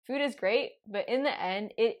food is great, but in the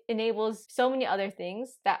end, it enables so many other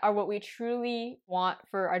things that are what we truly want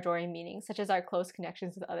for our joy and meaning, such as our close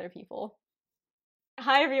connections with other people.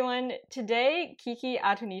 Hi everyone! Today, Kiki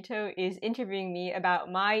Attonito is interviewing me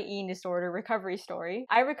about my eating disorder recovery story.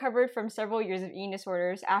 I recovered from several years of eating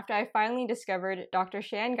disorders after I finally discovered Dr.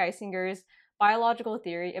 Shan Geisinger's biological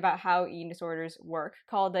theory about how eating disorders work,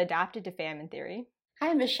 called the adapted to famine theory.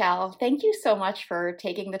 Hi, Michelle. Thank you so much for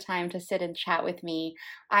taking the time to sit and chat with me.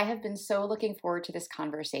 I have been so looking forward to this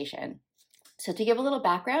conversation. So to give a little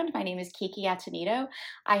background, my name is Kiki Attonito.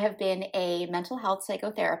 I have been a mental health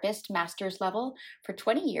psychotherapist, master's level, for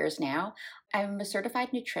 20 years now. I'm a certified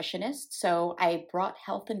nutritionist, so I brought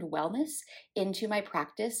health and wellness into my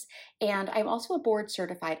practice, and I'm also a board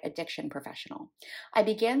certified addiction professional. I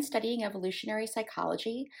began studying evolutionary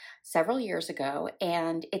psychology several years ago,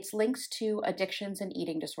 and its links to addictions and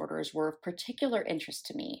eating disorders were of particular interest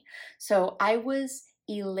to me. So I was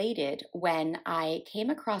elated when I came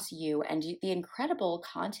across you and the incredible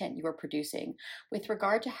content you were producing with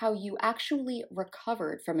regard to how you actually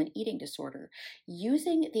recovered from an eating disorder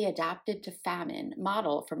using the adapted to famine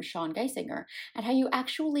model from Shan Geisinger, and how you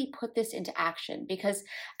actually put this into action. Because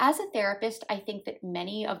as a therapist, I think that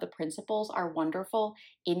many of the principles are wonderful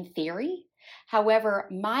in theory. However,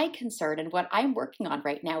 my concern and what I'm working on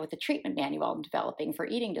right now with the treatment manual I'm developing for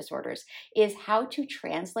eating disorders is how to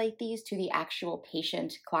translate these to the actual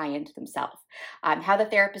patient client themselves, how the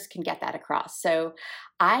therapist can get that across. So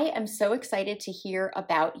I am so excited to hear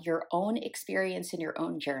about your own experience and your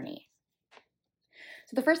own journey.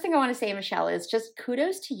 So the first thing I want to say, Michelle, is just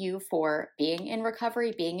kudos to you for being in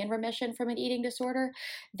recovery, being in remission from an eating disorder.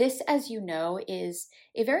 This, as you know, is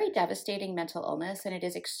a very devastating mental illness, and it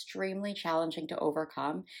is extremely challenging to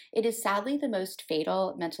overcome. It is sadly the most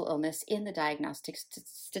fatal mental illness in the diagnostic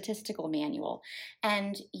statistical manual,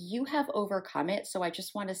 and you have overcome it. So I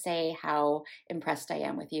just want to say how impressed I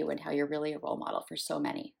am with you and how you're really a role model for so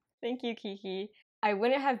many. Thank you, Kiki. I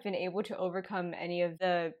wouldn't have been able to overcome any of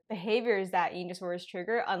the behaviors that eating disorders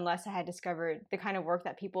trigger unless I had discovered the kind of work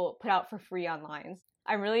that people put out for free online.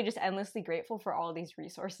 I'm really just endlessly grateful for all these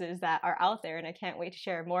resources that are out there, and I can't wait to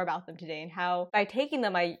share more about them today and how by taking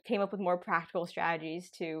them I came up with more practical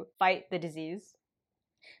strategies to fight the disease.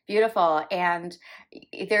 Beautiful. And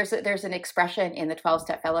there's an expression in the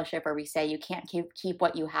 12-step fellowship where we say you can't keep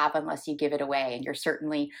what you have unless you give it away, and you're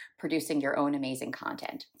certainly producing your own amazing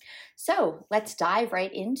content. So let's dive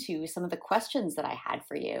right into some of the questions that I had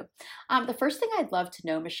for you. The first thing I'd love to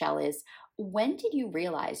know, Michelle, is when did you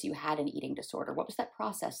realize you had an eating disorder? What was that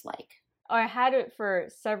process like? I had it for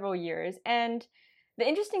several years, and the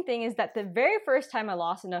interesting thing is that the very first time I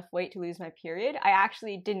lost enough weight to lose my period, I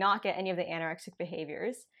actually did not get any of the anorexic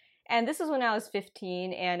behaviors. And this was when I was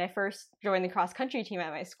 15 and I first joined the cross-country team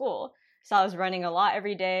at my school. So I was running a lot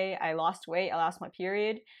every day, I lost weight, I lost my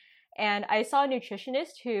period. And I saw a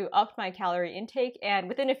nutritionist who upped my calorie intake, and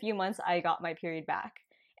within a few months I got my period back.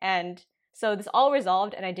 And so this all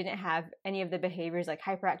resolved, and I didn't have any of the behaviors like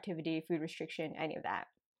hyperactivity, food restriction, any of that.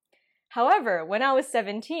 However, when I was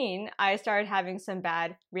 17, I started having some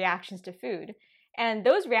bad reactions to food. And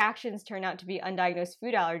those reactions turned out to be undiagnosed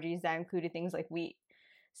food allergies that included things like wheat.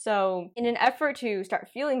 So in an effort to start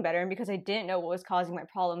feeling better, and because I didn't know what was causing my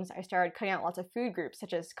problems, I started cutting out lots of food groups,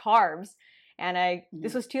 such as carbs. And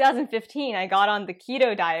this was 2015, I got on the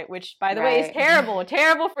keto diet, which, by the way, is terrible.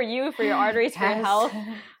 Terrible for you, for your arteries, for your health.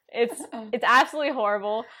 It's absolutely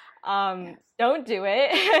horrible. Don't do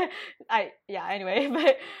it. Anyway,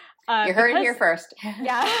 but... you heard it here first.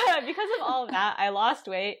 Yeah, because of all of that, I lost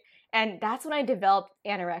weight, and that's when I developed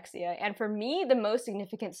anorexia. And for me, the most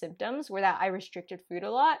significant symptoms were that I restricted food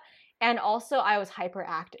a lot, and also I was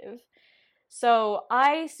hyperactive. So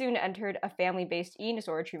I soon entered a family-based eating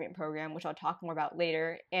disorder treatment program, which I'll talk more about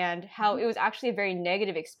later, and how it was actually a very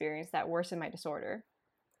negative experience that worsened my disorder.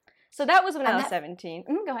 So that was when I was 17.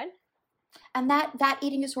 Go ahead. And that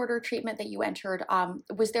eating disorder treatment that you entered,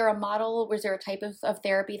 was there a model, was there a type of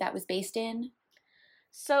therapy that was based in?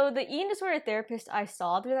 So the eating disorder therapist I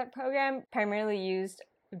saw through that program primarily used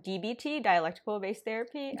DBT, dialectical-based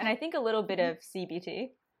therapy, and I think a little bit of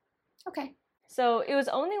CBT. Okay. So it was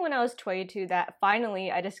only when I was 22 that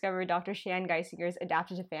finally I discovered Dr. Shan Geisinger's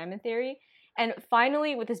adapted to famine theory. And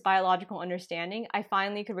finally, with this biological understanding, I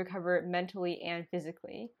finally could recover mentally and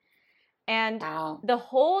physically. And the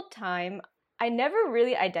whole time, I never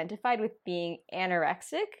really identified with being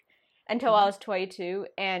anorexic until I was 22,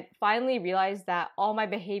 and finally realized that all my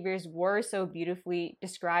behaviors were so beautifully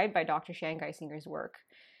described by Dr. Shan Geisinger's work.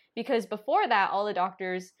 Because before that, all the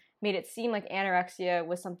doctors made it seem like anorexia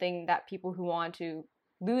was something that people who want to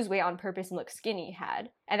lose weight on purpose and look skinny had.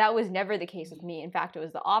 And that was never the case with me. In fact, it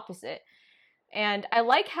was the opposite. And I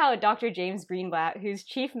like how Dr. James Greenblatt, who's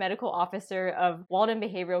Chief Medical Officer of Walden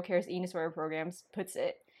Behavioral Care's Eating Disorder Programs, puts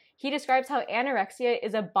it. He describes how anorexia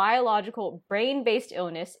is a biological, brain-based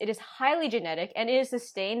illness. It is highly genetic, and it is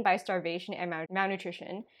sustained by starvation and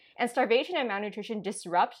malnutrition. And starvation and malnutrition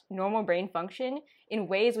disrupt normal brain function in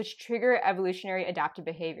ways which trigger evolutionary adaptive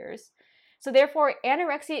behaviors. So therefore,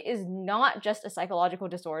 anorexia is not just a psychological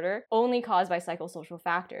disorder only caused by psychosocial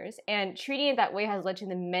factors, and treating it that way has led to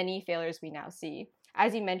the many failures we now see.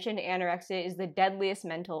 As you mentioned, anorexia is the deadliest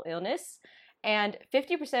mental illness, and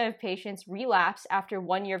 50% of patients relapse after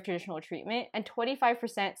 1 year of traditional treatment, and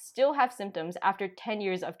 25% still have symptoms after 10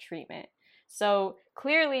 years of treatment. So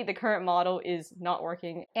clearly the current model is not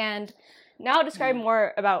working. And now I'll describe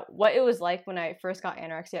more about what it was like when I first got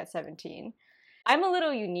anorexia at 17. I'm a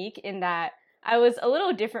little unique in that I was a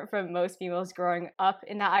little different from most females growing up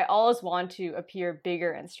in that I always want to appear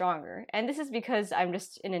bigger and stronger. And this is because I'm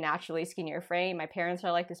just in a naturally skinnier frame. My parents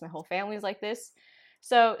are like this, my whole family is like this.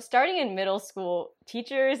 So starting in middle school,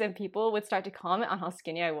 teachers and people would start to comment on how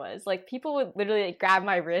skinny I was. Like people would literally grab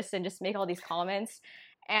my wrist and just make all these comments.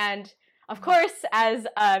 And of course, as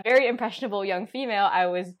a very impressionable young female, I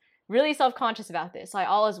was really self-conscious about this. So I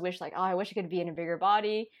always wish like, oh, I wish I could be in a bigger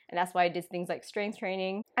body. And that's why I did things like strength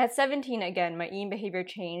training. At 17, again, my eating behavior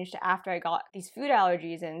changed after I got these food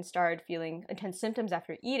allergies and started feeling intense symptoms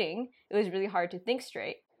after eating. It was really hard to think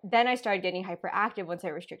straight. Then I started getting hyperactive once I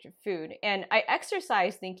restricted food. And I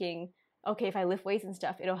exercised thinking, okay, if I lift weights and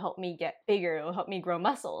stuff, it'll help me get bigger. It'll help me grow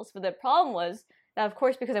muscles. But the problem was that, of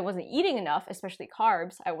course, because I wasn't eating enough, especially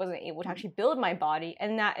carbs, I wasn't able to actually build my body.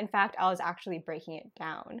 And that, in fact, I was actually breaking it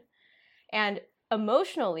down. And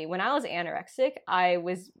emotionally, when I was anorexic, I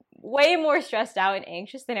was way more stressed out and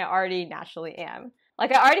anxious than I already naturally am.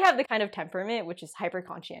 Like, I already have the kind of temperament, which is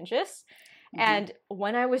hyper-conscientious. And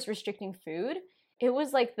when I was restricting food, it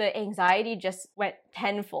was like the anxiety just went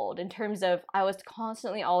tenfold in terms of I was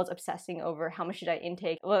constantly always obsessing over how much should I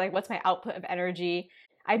intake, like what's my output of energy.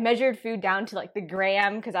 I measured food down to like the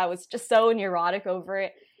gram because I was just so neurotic over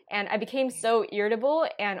it. And I became so irritable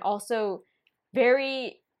and also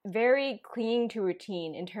very clinging to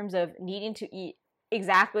routine in terms of needing to eat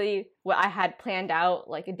exactly what I had planned out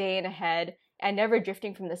like a day and ahead and never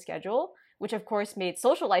drifting from the schedule, which of course made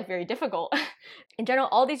social life very difficult. In general,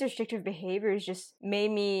 all these restrictive behaviors just made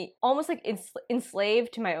me almost like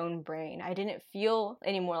enslaved to my own brain. I didn't feel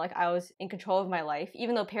anymore like I was in control of my life,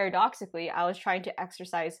 even though paradoxically, I was trying to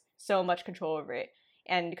exercise so much control over it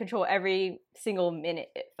and control every single minute,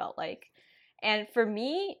 it felt like. And for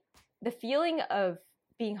me, the feeling of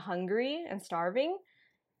being hungry and starving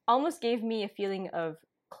almost gave me a feeling of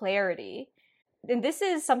clarity. And this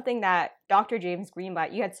is something that Dr. James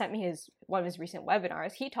Greenblatt, you had sent me one of his recent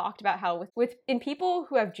webinars. He talked about how in people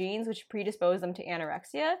who have genes which predispose them to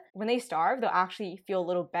anorexia, when they starve, they'll actually feel a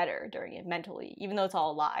little better during it mentally, even though it's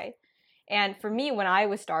all a lie. And for me, when I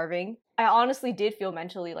was starving, I honestly did feel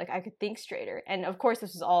mentally like I could think straighter. And of course,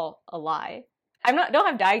 this was all a lie. Don't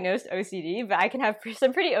have diagnosed OCD, but I can have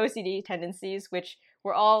some pretty OCD tendencies, which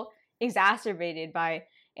were all exacerbated by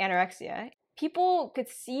anorexia. People could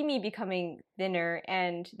see me becoming thinner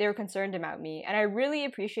and they were concerned about me. And I really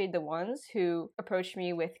appreciate the ones who approached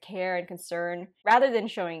me with care and concern rather than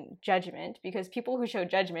showing judgment, because people who show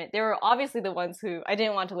judgment, they were obviously the ones who I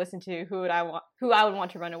didn't want to listen to, who I would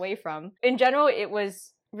want to run away from. In general, it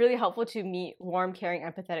was really helpful to meet warm, caring,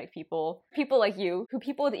 empathetic people like you, who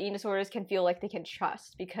people with eating disorders can feel like they can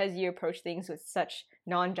trust because you approach things with such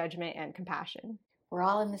non-judgment and compassion. We're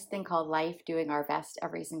all in this thing called life, doing our best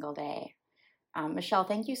every single day. Michelle,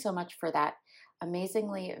 thank you so much for that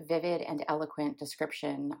amazingly vivid and eloquent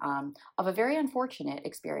description of a very unfortunate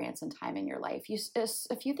experience and time in your life.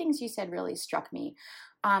 A few things you said really struck me.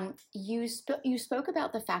 You spoke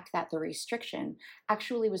about the fact that the restriction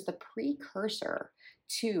actually was the precursor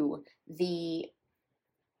to the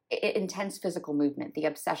intense physical movement, the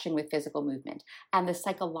obsession with physical movement, and the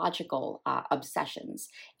psychological obsessions.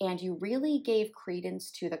 And you really gave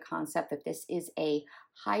credence to the concept that this is a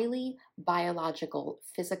highly biological,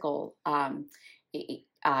 physical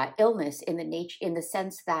illness in the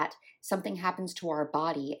sense that something happens to our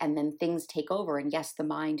body and then things take over, and yes, the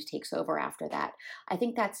mind takes over after that. I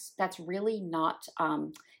think that's really not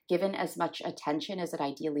given as much attention as it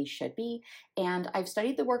ideally should be. And I've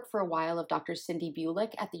studied the work for a while of Dr. Cindy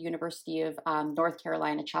Bulick at the University of North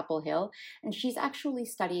Carolina, Chapel Hill, and she's actually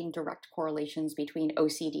studying direct correlations between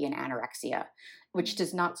OCD and anorexia, which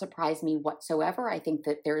does not surprise me whatsoever. I think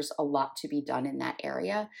that there's a lot to be done in that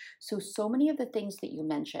area. So many of the things that you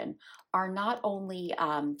mention are not only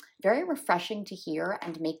very refreshing to hear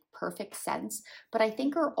and make perfect sense, but I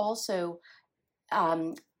think are also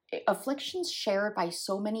um, afflictions shared by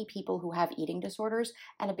so many people who have eating disorders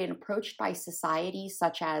and have been approached by society,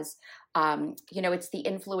 such as, it's the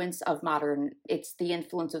influence of it's the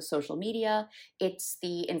influence of social media, it's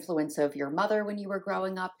the influence of your mother when you were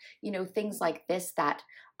growing up, things like this that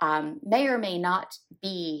may or may not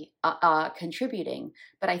be contributing.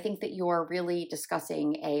 But I think that you're really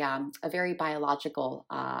discussing a very biological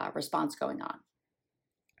response going on.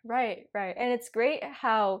 Right, right. And it's great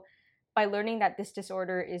how by learning that this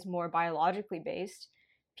disorder is more biologically based,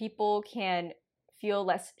 people can feel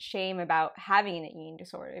less shame about having an eating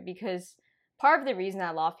disorder, because part of the reason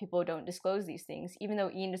that a lot of people don't disclose these things, even though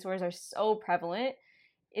eating disorders are so prevalent,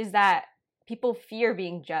 is that people fear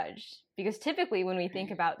being judged. Because typically when we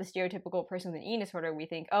think about the stereotypical person with an eating disorder, we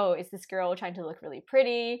think, oh, it's this girl trying to look really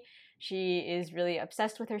pretty, she is really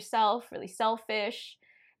obsessed with herself, really selfish,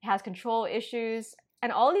 has control issues.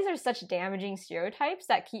 And all of these are such damaging stereotypes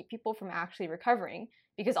that keep people from actually recovering,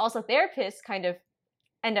 because also therapists kind of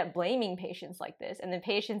end up blaming patients like this, and then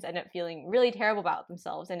patients end up feeling really terrible about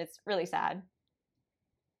themselves, and it's really sad.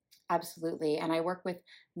 Absolutely. And I work with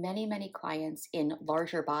many, many clients in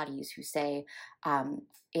larger bodies who say,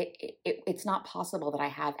 it's not possible that I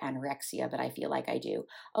have anorexia, but I feel like I do.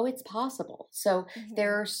 Oh, it's possible. So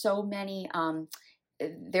there are so many.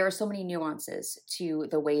 There are so many nuances to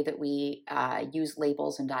the way that we use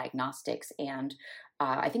labels and diagnostics, and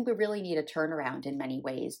I think we really need a turnaround in many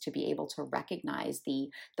ways to be able to recognize the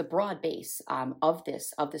broad base of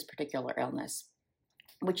this particular illness,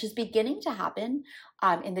 which is beginning to happen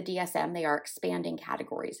in the DSM. They are expanding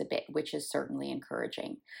categories a bit, which is certainly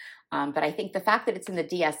encouraging. But I think the fact that it's in the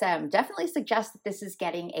DSM definitely suggests that this is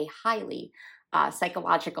getting a highly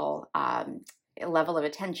psychological level of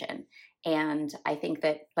attention. And I think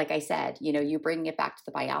that, like I said, you bringing it back to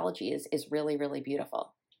the biology is really, really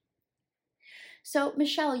beautiful. So,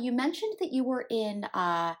 Michelle, you mentioned that you were in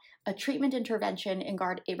a treatment intervention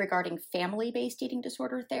regarding family-based eating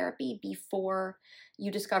disorder therapy before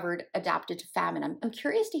you discovered adapted famine. I'm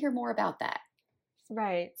curious to hear more about that.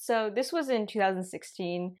 Right. So this was in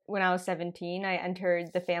 2016. When I was 17, I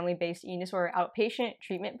entered the family-based eating disorder outpatient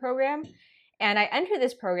treatment program. And I entered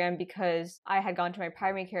this program because I had gone to my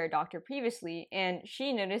primary care doctor previously, and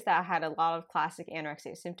she noticed that I had a lot of classic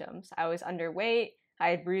anorexia symptoms. I was underweight, I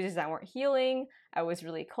had bruises that weren't healing, I was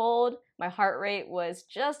really cold, my heart rate was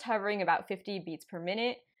just hovering about 50 beats per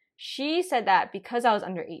minute. She said that because I was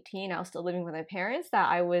under 18, I was still living with my parents, that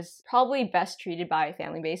I was probably best treated by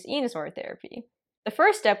family-based eating disorder therapy. The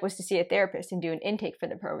first step was to see a therapist and do an intake for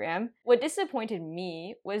the program. What disappointed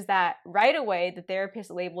me was that right away, the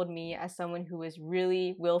therapist labeled me as someone who was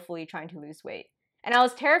really willfully trying to lose weight. And I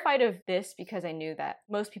was terrified of this because I knew that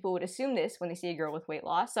most people would assume this when they see a girl with weight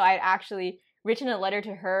loss. So I had actually written a letter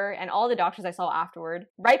to her and all the doctors I saw afterward,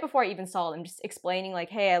 right before I even saw them, just explaining like,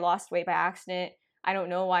 hey, I lost weight by accident. I don't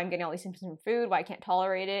know why I'm getting all these symptoms from food, why I can't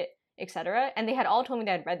tolerate it, etc. And they had all told me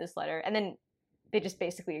they had read this letter, and then they just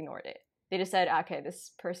basically ignored it. They just said, okay,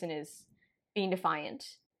 this person is being defiant.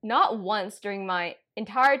 Not once during my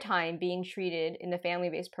entire time being treated in the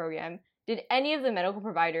family-based program did any of the medical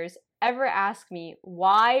providers ever ask me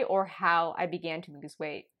why or how I began to lose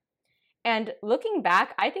weight. And looking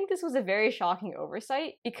back, I think this was a very shocking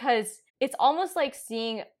oversight, because it's almost like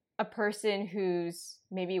seeing a person who's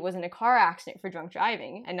maybe was in a car accident for drunk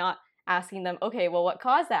driving and not asking them, okay, well, what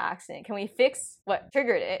caused that accident? Can we fix what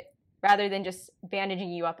triggered it? Rather than just bandaging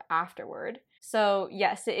you up afterward. So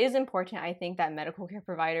yes, it is important, I think, that medical care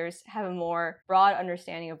providers have a more broad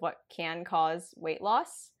understanding of what can cause weight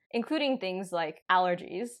loss, including things like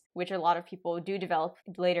allergies, which a lot of people do develop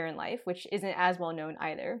later in life, which isn't as well known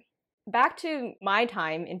either. Back to my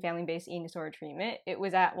time in family-based eating disorder treatment, it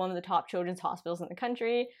was at one of the top children's hospitals in the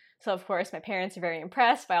country. So of course, my parents are very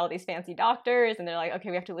impressed by all these fancy doctors, and they're like, okay,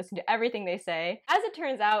 we have to listen to everything they say. As it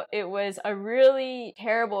turns out, it was a really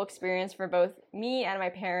terrible experience for both me and my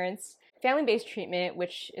parents. Family-based treatment,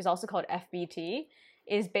 which is also called FBT,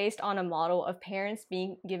 is based on a model of parents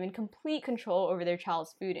being given complete control over their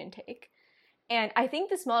child's food intake. And I think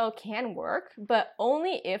this model can work, but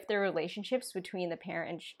only if the relationships between the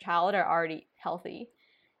parent and child are already healthy.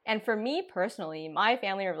 And for me personally, my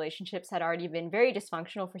family relationships had already been very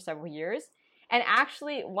dysfunctional for several years. And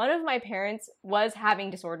actually, one of my parents was having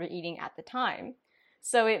disordered eating at the time.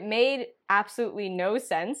 So it made absolutely no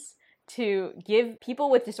sense to give people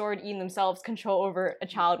with disordered eating themselves control over a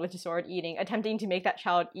child with disordered eating, attempting to make that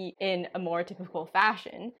child eat in a more typical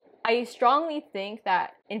fashion. I strongly think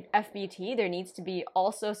that in FBT, there needs to be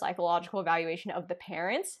also psychological evaluation of the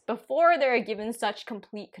parents before they're given such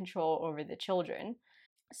complete control over the children.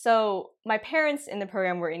 So my parents in the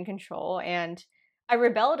program were in control, and I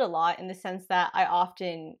rebelled a lot in the sense that I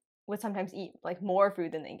often would sometimes eat like more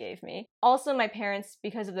food than they gave me. Also, my parents,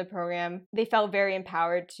 because of the program, they felt very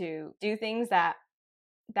empowered to do things that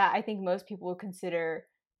I think most people would consider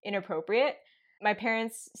inappropriate. My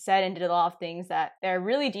parents said and did a lot of things that they're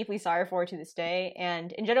really deeply sorry for to this day.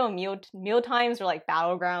 And in general, meal times are like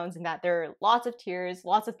battlegrounds, and that there are lots of tears,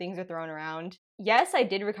 lots of things are thrown around. Yes, I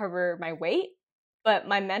did recover my weight, but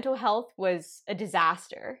my mental health was a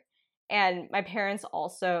disaster. And my parents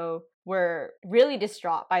also were really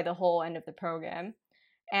distraught by the whole end of the program.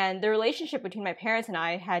 And the relationship between my parents and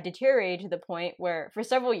I had deteriorated to the point where for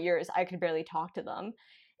several years I could barely talk to them.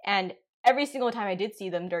 And every single time I did see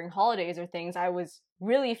them during holidays or things, I was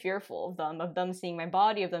really fearful of them seeing my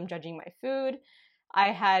body, of them judging my food.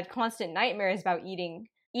 I had constant nightmares about eating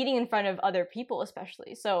in front of other people,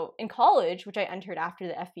 especially. So in college, which I entered after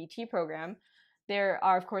the FBT program, there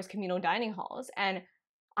are, of course, communal dining halls. And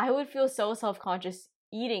I would feel so self-conscious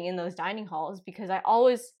eating in those dining halls because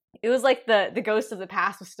it was like the ghost of the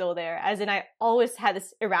past was still there, as in I always had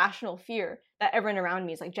this irrational fear that everyone around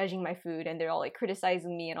me is like judging my food and they're all like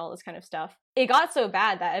criticizing me and all this kind of stuff. It got so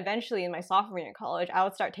bad that eventually in my sophomore year in college, I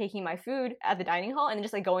would start taking my food at the dining hall and then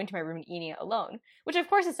just like going to my room and eating it alone, which of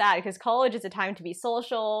course is sad because college is a time to be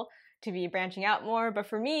social, to be branching out more. But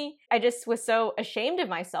for me, I just was so ashamed of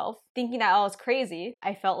myself, thinking that I was crazy.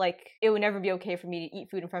 I felt like it would never be okay for me to eat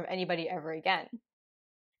food in front of anybody ever again.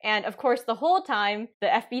 And of course, the whole time, the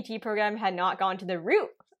FBT program had not gone to the root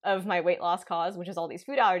of my weight loss cause, which is all these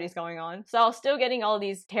food allergies going on. So I was still getting all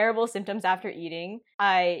these terrible symptoms after eating.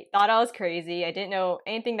 I thought I was crazy. I didn't know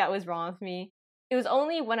anything that was wrong with me. It was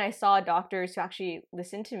only when I saw doctors who actually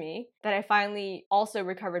listened to me that I finally also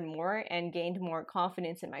recovered more and gained more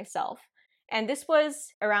confidence in myself. And this was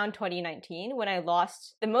around 2019 when I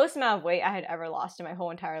lost the most amount of weight I had ever lost in my whole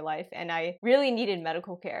entire life, and I really needed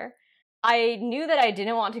medical care. I knew that I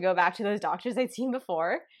didn't want to go back to those doctors I'd seen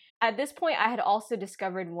before. At this point, I had also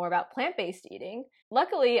discovered more about plant-based eating.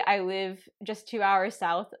 Luckily, I live just 2 hours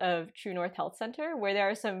south of True North Health Center, where there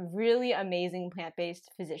are some really amazing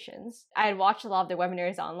plant-based physicians. I had watched a lot of their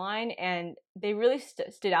webinars online, and they really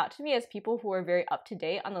stood out to me as people who are very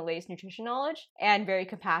up-to-date on the latest nutrition knowledge and very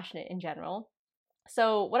compassionate in general.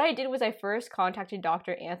 So what I did was I first contacted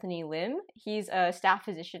Dr. Anthony Lim. He's a staff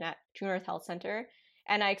physician at True North Health Center.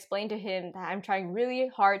 And I explained to him that I'm trying really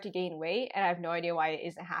hard to gain weight and I have no idea why it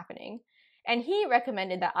isn't happening. And he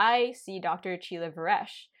recommended that I see Dr. Sheila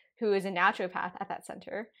Varesh, who is a naturopath at that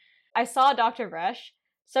center. I saw Dr. Varesh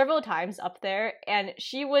several times up there, and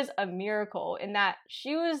she was a miracle in that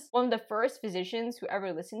she was one of the first physicians who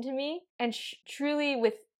ever listened to me, and truly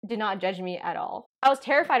did not judge me at all. I was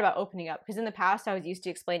terrified about opening up because in the past I was used to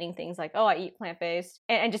explaining things like, oh, I eat plant-based,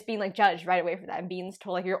 and just being like judged right away for that and being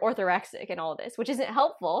told like you're orthorexic and all this, which isn't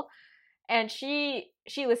helpful. And she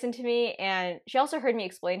listened to me, and she also heard me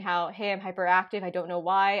explain how, hey, I'm hyperactive. I don't know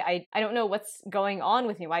why. I don't know what's going on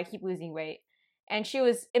with me, why I keep losing weight. And she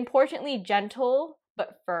was importantly gentle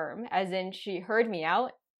but firm, as in she heard me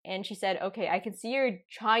out. And she said, okay, I can see you're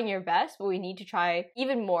trying your best, but we need to try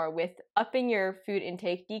even more with upping your food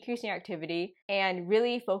intake, decreasing your activity, and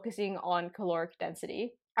really focusing on caloric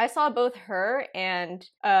density. I saw both her and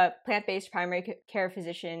a plant-based primary care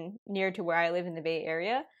physician near to where I live in the Bay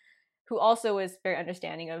Area, who also was very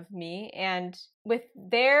understanding of me. And with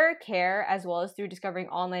their care, as well as through discovering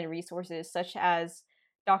online resources such as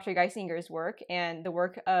Dr. Geisinger's work and the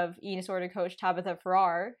work of eating disorder coach Tabitha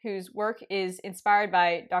Farrar, whose work is inspired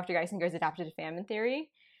by Dr. Geisinger's adaptive famine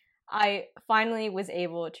theory, I finally was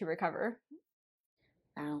able to recover.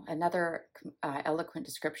 Wow, another eloquent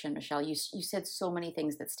description, Michelle. You said so many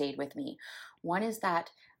things that stayed with me. One is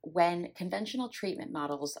that when conventional treatment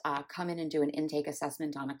models come in and do an intake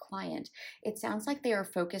assessment on a client, it sounds like they are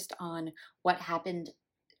focused on what happened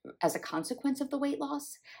as a consequence of the weight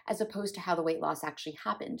loss, as opposed to how the weight loss actually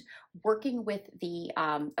happened, working with the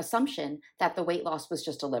assumption that the weight loss was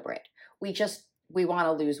just deliberate. We want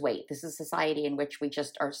to lose weight. This is a society in which we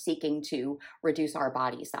just are seeking to reduce our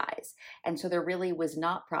body size. And so there really was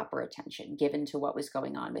not proper attention given to what was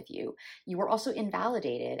going on with you. You were also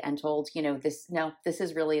invalidated and told, this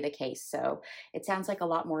is really the case. So it sounds like a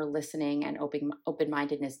lot more listening and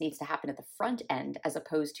open-mindedness needs to happen at the front end, as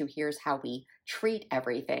opposed to here's how we treat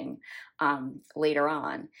everything later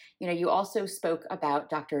on. You know, you also spoke about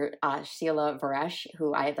Dr. Sheila Varesh,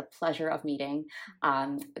 who I had the pleasure of meeting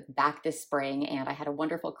back this spring, and I had a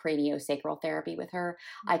wonderful craniosacral therapy with her.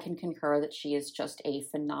 I can concur that she is just a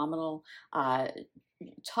phenomenal,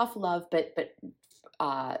 tough love, but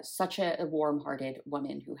such a warm-hearted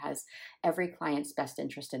woman who has every client's best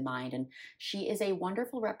interest in mind. And she is a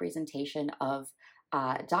wonderful representation of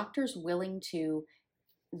doctors willing to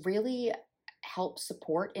really help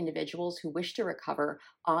support individuals who wish to recover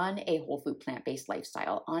on a whole food plant-based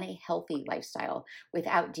lifestyle, on a healthy lifestyle,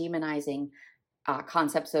 without demonizing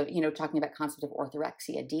concepts of, talking about concept of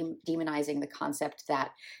orthorexia, demonizing the concept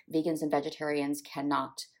that vegans and vegetarians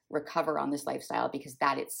cannot recover on this lifestyle because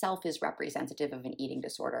that itself is representative of an eating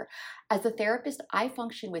disorder. As a therapist, I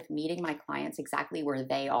function with meeting my clients exactly where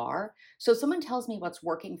they are. So if someone tells me what's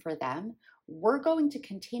working for them, we're going to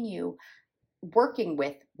continue working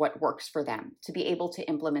with what works for them to be able to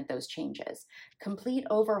implement those changes. Complete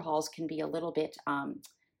overhauls can be a little bit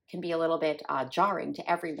jarring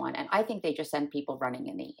to everyone, and I think they just send people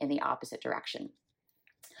running in the opposite direction.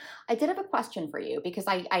 I did have a question for you because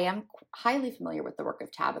I am highly familiar with the work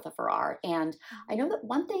of Tabitha Farrar, and I know that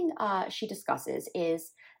one thing she discusses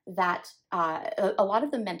is that a lot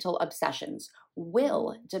of the mental obsessions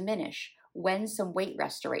will diminish when some weight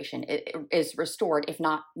restoration is restored, if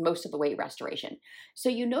not most of the weight restoration. So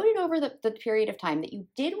you noted over the period of time that you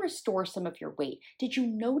did restore some of your weight. Did you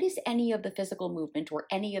notice any of the physical movement or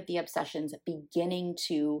any of the obsessions beginning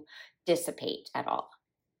to dissipate at all?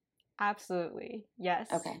 Absolutely. Yes.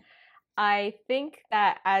 Okay. I think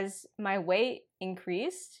that as my weight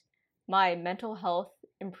increased, my mental health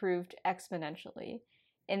improved exponentially.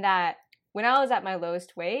 In that when I was at my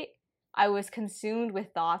lowest weight, I was consumed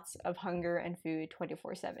with thoughts of hunger and food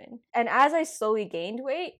 24/7. And as I slowly gained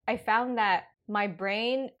weight, I found that my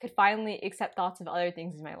brain could finally accept thoughts of other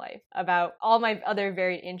things in my life, about all my other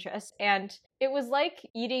varied interests. And it was like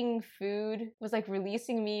eating food was like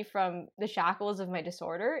releasing me from the shackles of my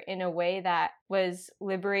disorder in a way that was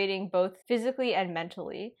liberating both physically and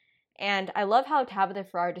mentally. And I love how Tabitha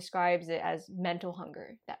Farrar describes it as mental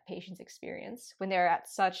hunger that patients experience when they're at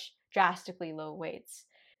such drastically low weights.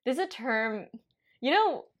 There's a term,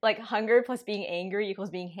 like hunger plus being angry equals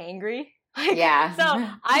being hangry. Yeah. So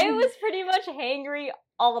I was pretty much hangry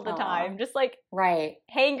all the time. Just like right.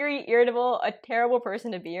 Hangry, irritable, a terrible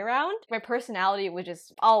person to be around. My personality was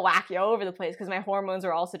just all wacky all over the place because my hormones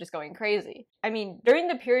were also just going crazy. I mean, during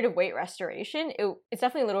the period of weight restoration, it's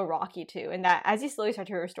definitely a little rocky too. And that as you slowly start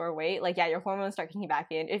to restore weight, your hormones start kicking back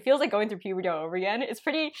in. It feels like going through puberty all over again. It's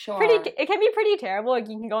pretty, it can be pretty terrible. Like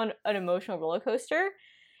you can go on an emotional roller coaster.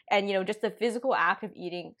 And, just the physical act of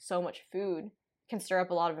eating so much food can stir up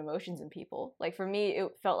a lot of emotions in people. Like for me, it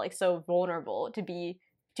felt like so vulnerable to be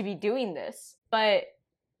doing this. But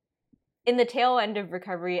in the tail end of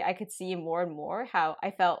recovery, I could see more and more how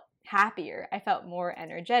I felt happier. I felt more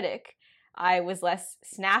energetic. I was less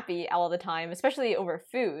snappy all the time, especially over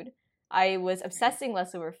food. I was obsessing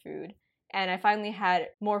less over food. And I finally had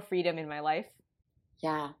more freedom in my life.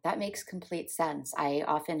 Yeah, that makes complete sense. I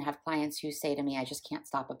often have clients who say to me, I just can't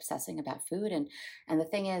stop obsessing about food. And the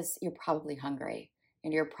thing is, you're probably hungry.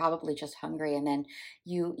 And you're probably just hungry. And then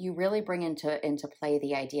you really bring into play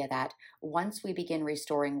the idea that once we begin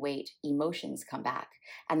restoring weight, emotions come back.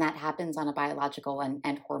 And that happens on a biological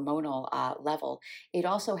and hormonal level. It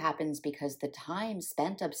also happens because the time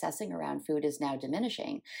spent obsessing around food is now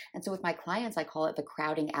diminishing. And so with my clients, I call it the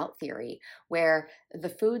crowding out theory, where the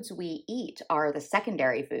foods we eat are the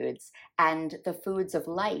secondary foods, and the foods of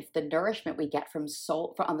life, the nourishment we get from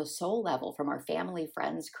on the soul level, from our family,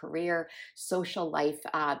 friends, career, social life,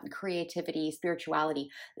 creativity, spirituality,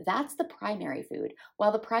 that's the primary food.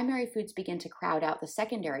 While the primary foods begin to crowd out the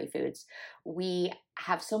secondary foods, we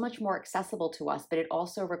have so much more accessible to us, but it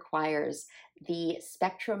also requires the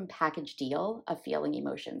spectrum package deal of feeling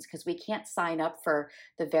emotions, because we can't sign up for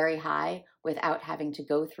the very high without having to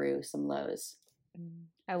go through some lows.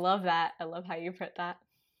 I love that. I love how you put that.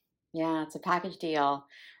 Yeah, it's a package deal.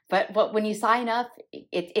 But when you sign up,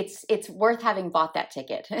 it's worth having bought that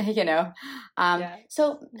ticket, Yeah.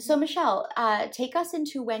 So Michelle, take us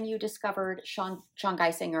into when you discovered Sean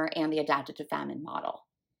Geisinger and the adaptive to famine model.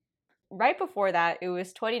 Right before that, it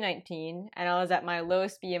was 2019, and I was at my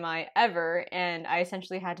lowest BMI ever, and I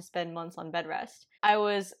essentially had to spend months on bed rest. I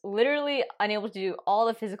was literally unable to do all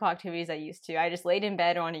the physical activities I used to. I just laid in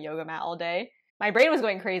bed or on a yoga mat all day. My brain was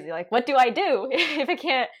going crazy. Like, what do I do if I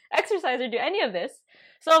can't exercise or do any of this?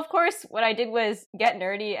 So, of course, what I did was get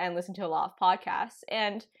nerdy and listen to a lot of podcasts.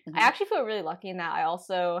 And I actually feel really lucky in that I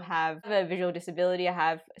also have a visual disability. I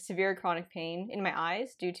have severe chronic pain in my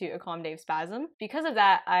eyes due to accommodative spasm. Because of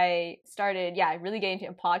that, I started, really getting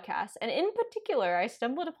into podcasts. And in particular, I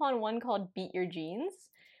stumbled upon one called Beat Your Genes,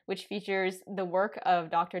 which features the work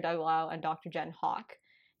of Dr. Doug Lau and Dr. Jen Hawk.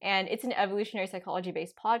 And it's an evolutionary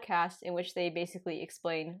psychology-based podcast in which they basically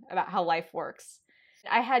explain about how life works.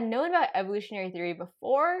 I had known about evolutionary theory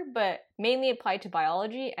before, but mainly applied to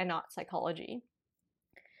biology and not psychology.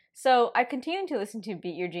 So I continued to listen to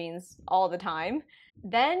Beat Your Genes all the time.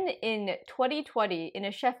 Then in 2020, in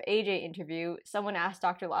a Chef AJ interview, someone asked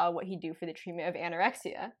Dr. Lau what he'd do for the treatment of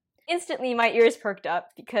anorexia. Instantly, my ears perked up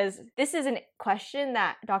because this is a question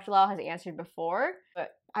that Dr. Lau has answered before,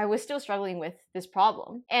 but I was still struggling with this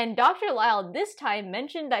problem. And Dr. Lau this time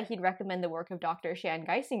mentioned that he'd recommend the work of Dr. Shan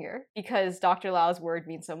Geisinger because Dr. Lau's word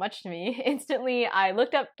means so much to me. Instantly, I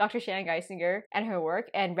looked up Dr. Shan Geisinger and her work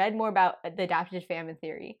and read more about the adaptive famine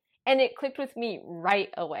theory. And it clicked with me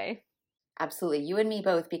right away. Absolutely. You and me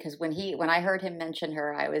both, because when I heard him mention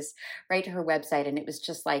her, I was right to her website and it was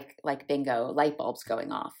just like bingo, light bulbs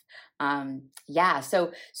going off.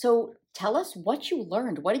 So tell us what you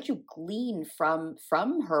learned. What did you glean from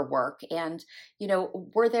her work? And,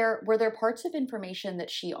 were there parts of information that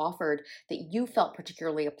she offered that you felt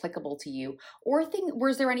particularly applicable to you? Or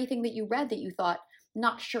was there anything that you read that you thought,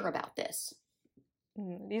 not sure about this?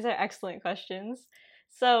 These are excellent questions.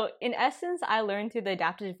 So, in essence, I learned through the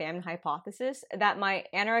adaptive famine hypothesis that my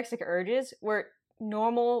anorexic urges were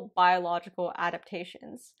normal biological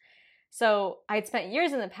adaptations. So, I'd spent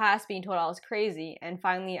years in the past being told I was crazy, and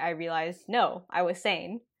finally I realized, no, I was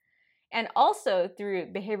sane. And also,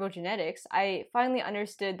 through behavioral genetics, I finally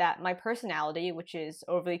understood that my personality, which is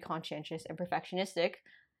overly conscientious and perfectionistic,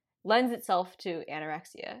 lends itself to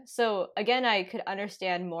anorexia. So again, I could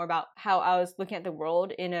understand more about how I was looking at the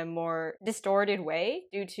world in a more distorted way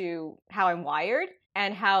due to how I'm wired,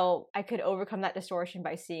 and how I could overcome that distortion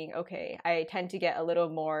by seeing, okay, I tend to get a little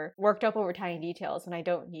more worked up over tiny details when I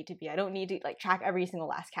don't need to be. I don't need to track every single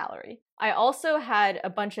last calorie. I also had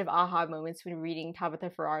a bunch of aha moments when reading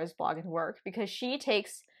Tabitha Ferrar's blog and work, because she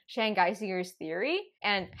takes Shan Geisinger's theory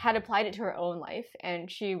and had applied it to her own life,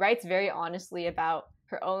 and she writes very honestly about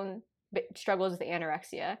her own struggles with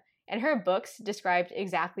anorexia, and her books described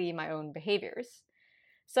exactly my own behaviors.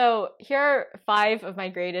 So here are 5 of my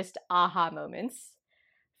greatest aha moments.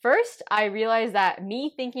 First, I realized that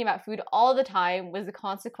me thinking about food all the time was the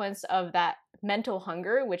consequence of that mental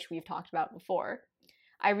hunger, which we've talked about before.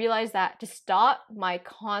 I realized that to stop my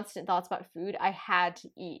constant thoughts about food, I had to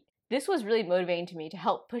eat. This was really motivating to me to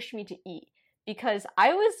help push me to eat, because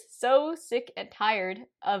I was so sick and tired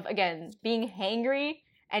of, again, being hangry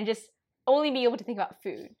and just only being able to think about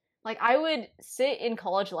food. I would sit in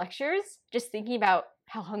college lectures just thinking about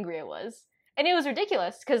how hungry I was. And it was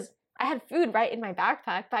ridiculous because I had food right in my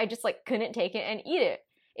backpack, but I just couldn't take it and eat it.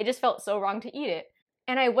 It just felt so wrong to eat it.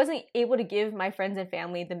 And I wasn't able to give my friends and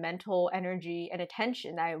family the mental energy and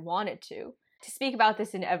attention that I wanted to. To speak about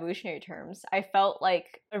this in evolutionary terms, I felt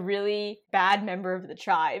like a really bad member of the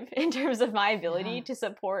tribe in terms of my ability to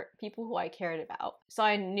support people who I cared about. So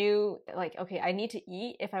I knew that, okay, I need to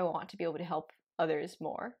eat if I want to be able to help others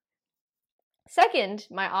more. Second,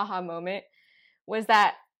 my aha moment was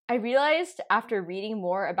that I realized after reading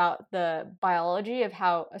more about the biology of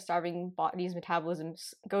how a starving body's metabolism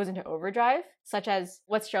goes into overdrive, such as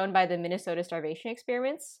what's shown by the Minnesota starvation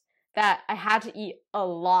experiments, that I had to eat a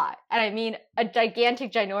lot. And I mean a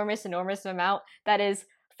gigantic, ginormous, enormous amount that is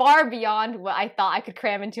far beyond what I thought I could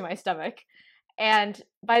cram into my stomach. And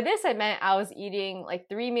by this, I meant I was eating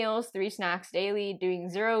 3 meals, 3 snacks daily, doing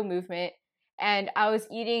 0 movement. And I was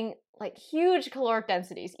eating huge caloric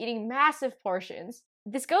densities, eating massive portions.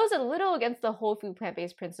 This goes a little against the whole food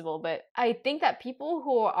plant-based principle, but I think that people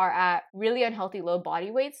who are at really unhealthy low body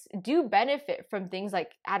weights do benefit from things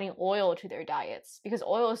like adding oil to their diets, because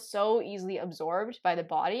oil is so easily absorbed by the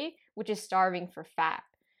body, which is starving for fat.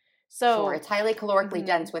 So sure, it's highly calorically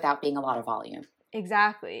dense without being a lot of volume.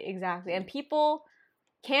 Exactly. And people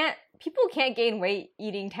can't gain weight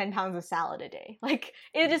eating 10 pounds of salad a day.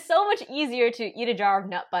 It is so much easier to eat a jar of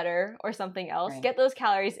nut butter or something else, get those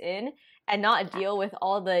calories in, and not deal with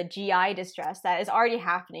all the GI distress that is already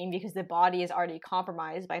happening because the body is already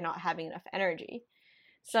compromised by not having enough energy.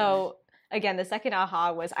 So again, the second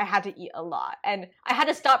aha was I had to eat a lot, and I had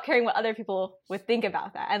to stop caring what other people would think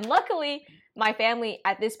about that. And luckily, my family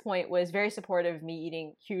at this point was very supportive of me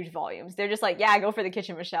eating huge volumes. They're just yeah, go for the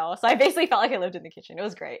kitchen, Michelle. So I basically felt like I lived in the kitchen. It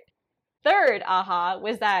was great. Third aha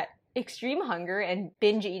was that extreme hunger and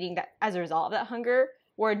binge eating that as a result of that hunger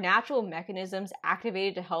were natural mechanisms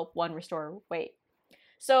activated to help one restore weight.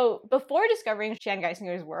 So before discovering Shan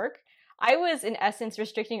Geisinger's work, I was in essence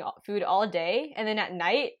restricting food all day, and then at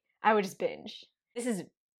night, I would just binge. This is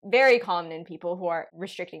very common in people who are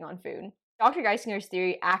restricting on food. Dr. Geisinger's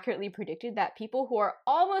theory accurately predicted that people who are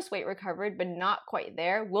almost weight recovered but not quite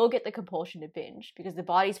there will get the compulsion to binge because the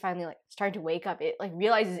body's finally starting to wake up. It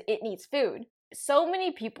realizes it needs food. So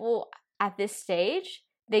many people at this stage,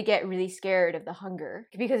 they get really scared of the hunger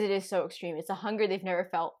because it is so extreme. It's a hunger they've never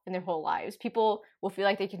felt in their whole lives. People will feel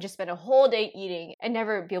like they can just spend a whole day eating and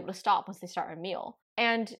never be able to stop once they start a meal.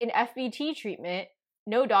 And in FBT treatment,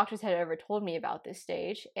 no doctors had ever told me about this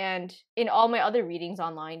stage, and in all my other readings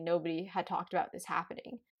online, nobody had talked about this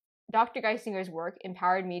happening. Dr. Geisinger's work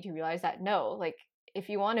empowered me to realize that no, if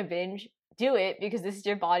you want to binge, do it because this is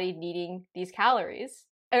your body needing these calories.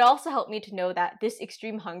 It also helped me to know that this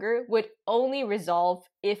extreme hunger would only resolve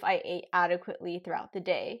if I ate adequately throughout the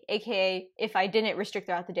day, aka if I didn't restrict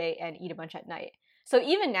throughout the day and eat a bunch at night. So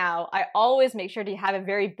even now, I always make sure to have a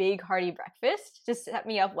very big, hearty breakfast to set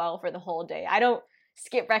me up well for the whole day. I don't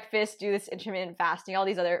skip breakfast, do this intermittent fasting, all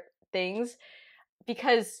these other things,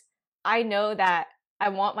 because I know that I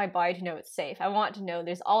want my body to know it's safe. I want to know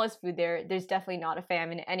there's always food there. There's definitely not a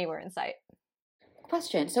famine anywhere in sight.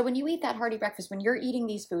 Question. So when you eat that hearty breakfast, when you're eating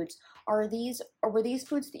these foods, were these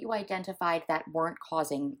foods that you identified that weren't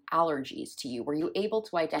causing allergies to you? Were you able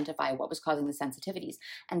to identify what was causing the sensitivities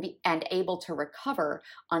and able to recover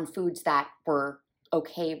on foods that were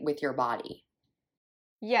okay with your body?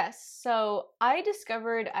 Yes, so I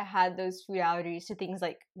discovered I had those food allergies to things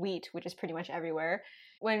like wheat, which is pretty much everywhere,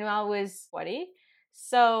 when I was 20.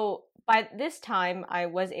 So by this time, I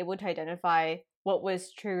was able to identify what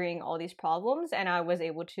was triggering all these problems, and I was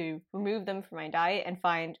able to remove them from my diet and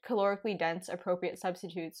find calorically dense, appropriate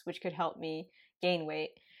substitutes which could help me gain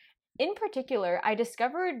weight. In particular, I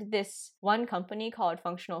discovered this one company called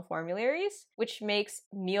Functional Formularies, which makes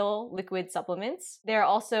meal liquid supplements. They're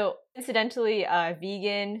also, incidentally,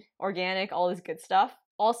 vegan, organic, all this good stuff.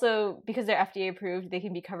 Also, because they're FDA approved, they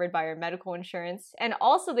can be covered by your medical insurance. And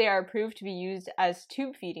also, they are approved to be used as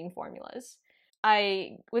tube feeding formulas.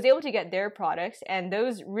 I was able to get their products, and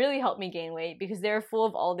those really helped me gain weight because they're full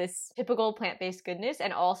of all this typical plant-based goodness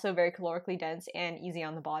and also very calorically dense and easy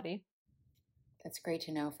on the body. That's great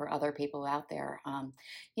to know for other people out there. I'm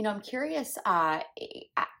curious,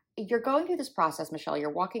 you're going through this process, Michelle, you're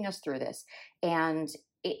walking us through this, and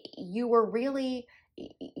you were really,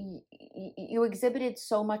 you exhibited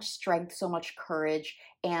so much strength, so much courage,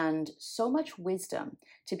 and so much wisdom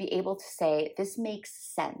to be able to say, this makes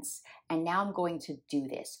sense, and now I'm going to do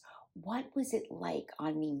this. What was it like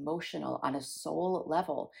on an emotional, on a soul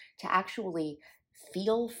level to actually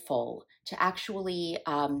feel full, to actually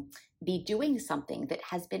be doing something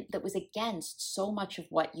that was against so much of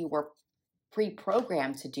what you were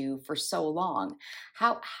pre-programmed to do for so long?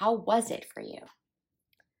 How was it for you?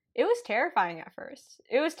 It was terrifying at first.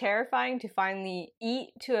 It was terrifying to finally eat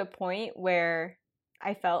to a point where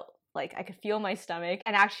I felt like I could feel my stomach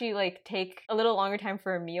and actually take a little longer time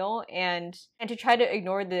for a meal and to try to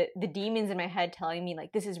ignore the demons in my head telling me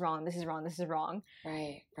this is wrong, this is wrong, this is wrong.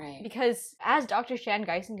 Right. Because as Dr. Shan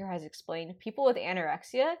Geisinger has explained, people with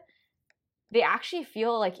anorexia, they actually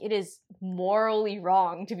feel like it is morally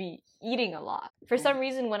wrong to be eating a lot. For some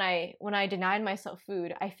reason, when I denied myself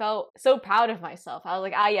food, I felt so proud of myself. I was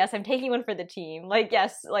like, yes, I'm taking one for the team.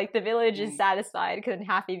 Yes, the village is satisfied because I'm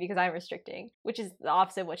happy because I'm restricting, which is the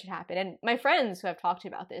opposite of what should happen. And my friends who have talked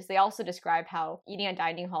about this, they also describe how eating at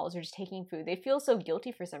dining halls or just taking food, they feel so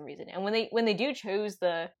guilty for some reason. And when they do choose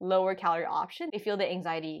the lower calorie option, they feel the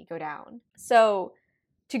anxiety go down. So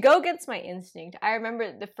to go against my instinct, I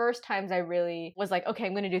remember the first times I really was like, okay,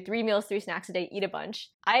 I'm going to do 3 meals, 3 snacks a day, eat a bunch.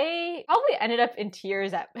 I probably ended up in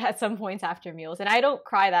tears at some points after meals. And I don't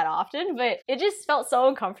cry that often, but it just felt so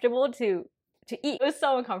uncomfortable to eat. It was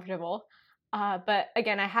so uncomfortable. But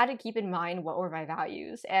again, I had to keep in mind what were my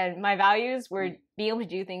values. And my values were being able to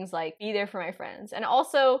do things like be there for my friends. And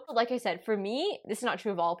also, like I said, for me, this is not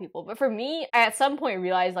true of all people, but for me, I at some point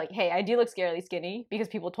realized hey, I do look scarily skinny because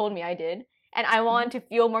people told me I did. And I want to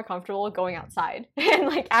feel more comfortable going outside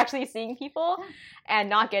and actually seeing people and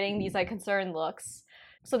not getting these concerned looks.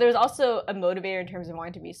 So there's also a motivator in terms of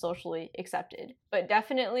wanting to be socially accepted. But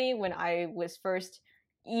definitely when I was first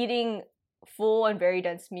eating full and very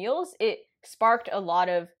dense meals, it sparked a lot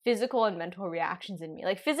of physical and mental reactions in me.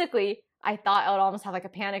 Physically, I thought I would almost have a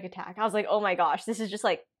panic attack. I was like, oh my gosh, this is just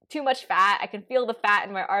too much fat. I can feel the fat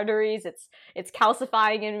in my arteries. It's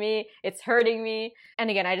calcifying in me. It's hurting me. And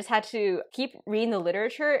again, I just had to keep reading the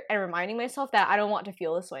literature and reminding myself that I don't want to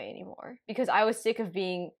feel this way anymore, because I was sick of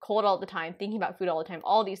being cold all the time, thinking about food all the time,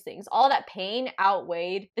 all these things. All that pain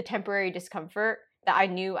outweighed the temporary discomfort that I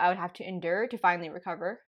knew I would have to endure to finally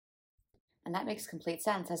recover. And that makes complete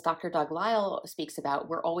sense. As Dr. Doug Lyle speaks about,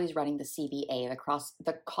 we're always running the CBA,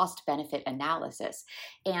 the cost benefit analysis.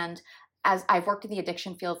 And as I've worked in the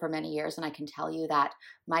addiction field for many years, and I can tell you that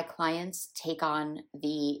my clients take on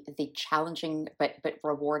the challenging but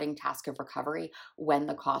rewarding task of recovery when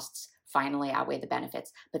the costs finally outweigh the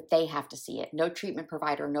benefits. But they have to see it. No treatment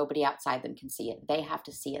provider, nobody outside them can see it. They have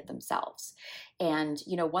to see it themselves. And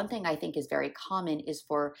one thing I think is very common is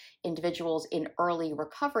for individuals in early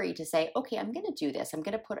recovery to say, okay, I'm going to do this. I'm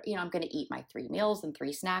going to I'm going to eat my 3 meals and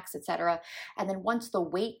 3 snacks, etc. And then once the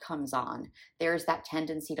weight comes on, there's that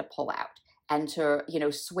tendency to pull out and to,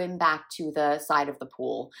 swim back to the side of the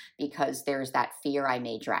pool because there's that fear I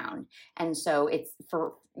may drown. And so it's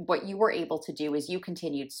for what you were able to do is you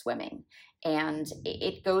continued swimming. And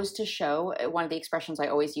it goes to show, one of the expressions I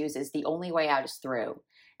always use is the only way out is through.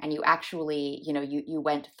 And you actually, you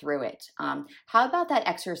went through it. How about that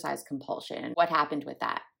exercise compulsion? What happened with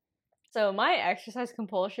that? So my exercise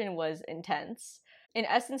compulsion was intense. In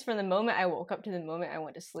essence, from the moment I woke up to the moment I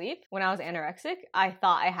went to sleep, when I was anorexic, I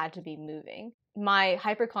thought I had to be moving. My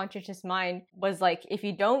hyperconscious mind was like, if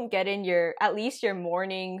you don't get in at least your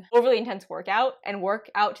morning overly intense workout and work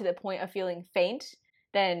out to the point of feeling faint,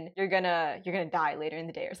 then you're gonna die later in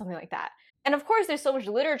the day or something like that. And of course, there's so much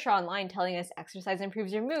literature online telling us exercise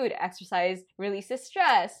improves your mood, exercise releases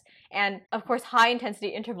stress, and of course, high intensity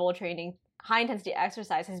interval training, high intensity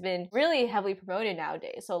exercise has been really heavily promoted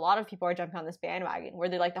nowadays. So a lot of people are jumping on this bandwagon where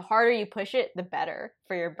they're like, the harder you push it, the better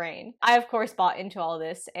for your brain. I, of course, bought into all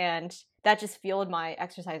this, and that just fueled my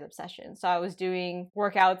exercise obsession. So I was doing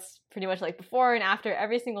workouts pretty much like before and after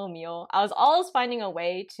every single meal. I was always finding a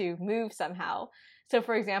way to move somehow. So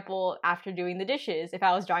for example, after doing the dishes, if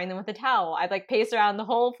I was drying them with a towel, I'd like pace around the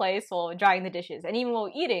whole place while drying the dishes. And even while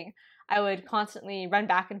eating, I would constantly run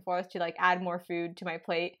back and forth to like add more food to my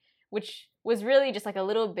plate, which was really just like a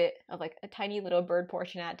little bit of like a tiny little bird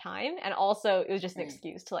portion at a time. And also it was just an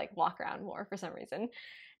excuse to like walk around more for some reason.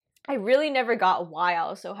 I really never got why I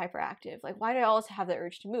was so hyperactive. Like, why did I always have the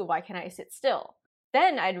urge to move? Why can't I sit still?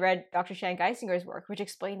 Then I'd read Dr. Shan Geisinger's work, which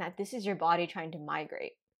explained that this is your body trying to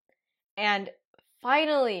migrate. And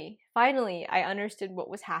finally, I understood what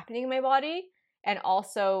was happening in my body. And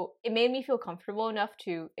also it made me feel comfortable enough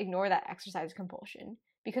to ignore that exercise compulsion,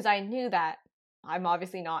 because I knew that I'm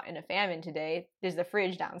obviously not in a famine today. There's the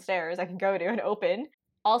fridge downstairs I can go to and open.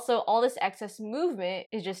 Also, all this excess movement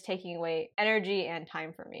is just taking away energy and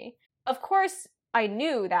time from me. Of course, I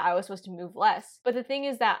knew that I was supposed to move less, but the thing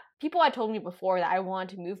is that people had told me before that I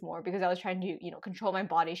wanted to move more because I was trying to, control my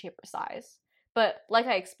body shape or size. But like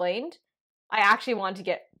I explained, I actually wanted to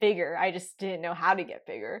get bigger. I just didn't know how to get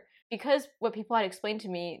bigger. Because what people had explained to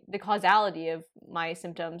me, the causality of my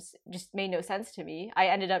symptoms just made no sense to me. I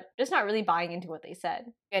ended up just not really buying into what they said.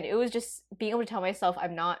 And it was just being able to tell myself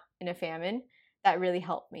I'm not in a famine that really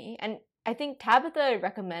helped me. And I think Tabitha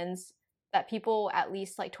recommends that people at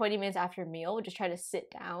least like 20 minutes after a meal just try to sit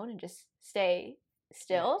down and just stay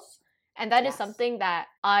still. Yes. And that is something that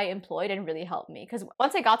I employed and really helped me. Because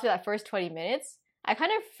once I got through that first 20 minutes, I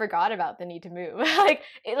kind of forgot about the need to move.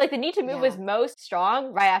 The need to move was most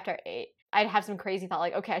strong right after I ate. I'd have some crazy thought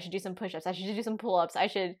like, okay, I should do some push-ups. I should do some pull-ups.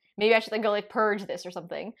 Maybe I should like go like purge this or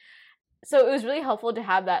something. So it was really helpful to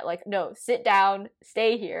have that like, no, sit down,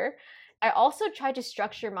 stay here. I also tried to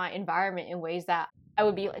structure my environment in ways that I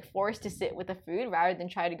would be like forced to sit with the food rather than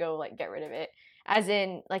try to go like get rid of it. As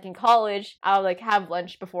in, like in college, I would like have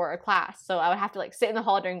lunch before a class. So I would have to like sit in the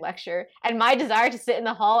hall during lecture. And my desire to sit in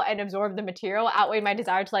the hall and absorb the material outweighed my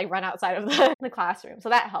desire to like run outside of the classroom. So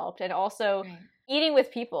that helped. And also eating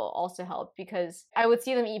with people also helped because I would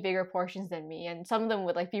see them eat bigger portions than me. And some of them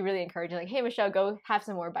would like be really encouraging, like, hey, Michelle, go have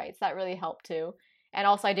some more bites. That really helped too. And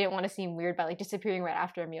also I didn't want to seem weird by like disappearing right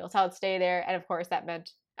after a meal. So I would stay there. And of course that meant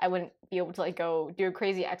I wouldn't be able to like go do a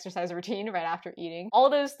crazy exercise routine right after eating. All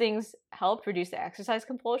those things helped reduce the exercise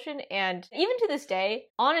compulsion. And even to this day,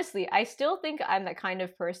 honestly, I still think I'm that kind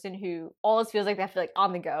of person who always feels like they have to like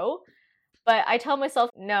on the go. But I tell myself,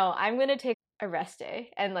 no, I'm going to take a rest day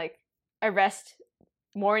and like a rest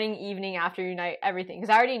morning, evening, after night, everything.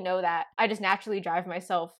 Because I already know that I just naturally drive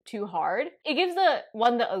myself too hard. It gives the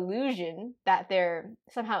illusion that they're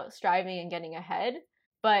somehow striving and getting ahead.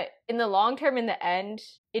 But in the long term, in the end,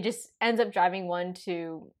 it just ends up driving one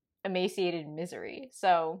to emaciated misery.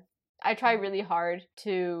 So I try really hard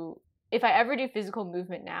to if I ever do physical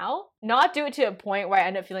movement now, not do it to a point where I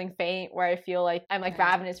end up feeling faint, where I feel like I'm like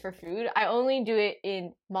ravenous for food. I only do it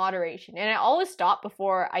in moderation. And I always stop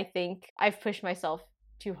before I think I've pushed myself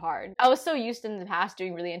too hard. I was so used in the past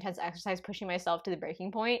doing really intense exercise, pushing myself to the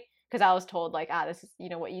breaking point, because I was told like, this is,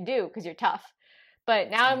 what you do because you're tough.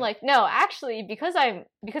 But now I'm like, no, actually, because I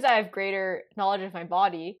have greater knowledge of my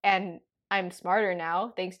body and I'm smarter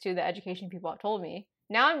now, thanks to the education people have told me.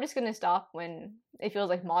 Now I'm just gonna stop when it feels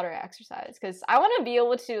like moderate exercise, because I want to be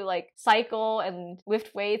able to like cycle and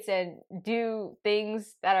lift weights and do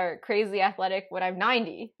things that are crazy athletic when I'm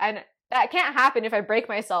 90, and that can't happen if I break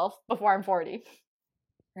myself before I'm 40.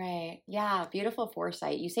 Right. Yeah. Beautiful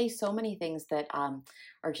foresight. You say so many things that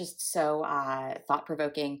are just so thought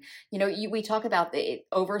provoking. We talk about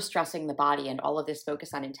overstressing the body and all of this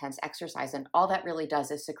focus on intense exercise, and all that really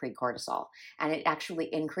does is secrete cortisol, and it actually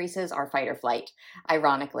increases our fight or flight,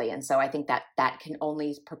 ironically. And so I think that can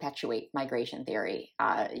only perpetuate migration theory.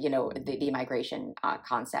 The migration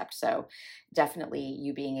concept. So definitely,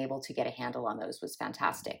 you being able to get a handle on those was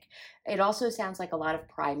fantastic. It also sounds like a lot of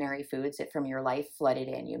primary foods from your life flooded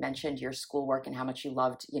in. You mentioned your schoolwork and how much you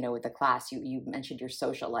loved, the class. You mentioned your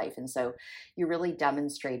social life. And so you really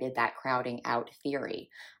demonstrated that crowding out theory.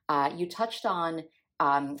 You touched on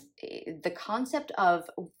the concept of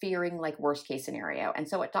fearing like worst case scenario. And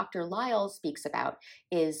so what Dr. Lyle speaks about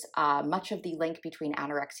is much of the link between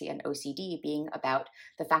anorexia and OCD being about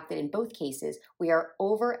the fact that in both cases, we are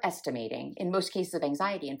overestimating, in most cases of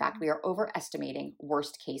anxiety, in fact, we are overestimating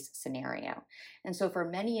worst case scenario. And so for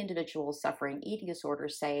many individuals suffering eating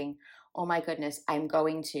disorders saying, oh my goodness, I'm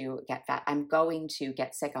going to get fat, I'm going to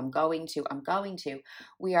get sick, I'm going to,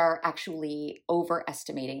 we are actually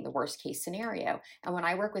overestimating the worst case scenario. And when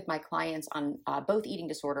I work with my clients on both eating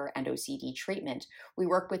disorder and OCD treatment, we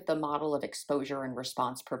work with the model of exposure and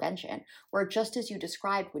response prevention, where just as you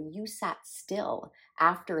described, when you sat still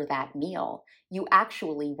after that meal, you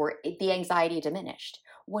actually the anxiety diminished.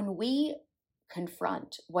 When we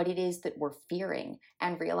confront what it is that we're fearing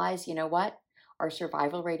and realize, you know what? Our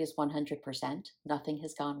survival rate is 100%. Nothing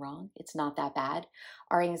has gone wrong. It's not that bad.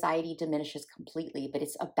 Our anxiety diminishes completely, but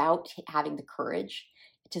it's about having the courage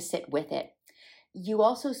to sit with it. You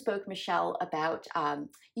also spoke, Michelle, about,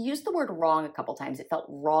 you used the word wrong a couple times. It felt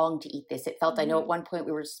wrong to eat this. It felt, I know at one point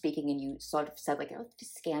we were speaking and you sort of said like, oh,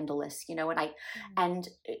 it's scandalous, and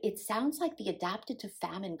it sounds like the adapted to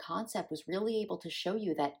famine concept was really able to show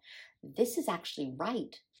you that this is actually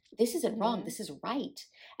right. This isn't wrong. This is right.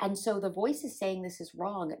 And so the voices saying this is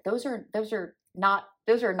wrong, those are not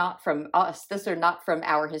from us. Those are not from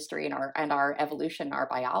our history and our evolution, our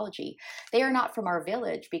biology. They are not from our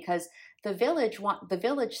village, because the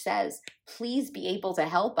village says, please be able to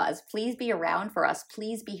help us. Please be around for us.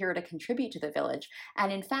 Please be here to contribute to the village.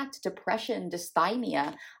 And in fact, depression,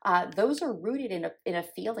 dysthymia, those are rooted in a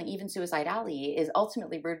feeling. Even suicidality is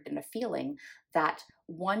ultimately rooted in a feeling that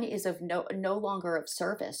one is of no longer of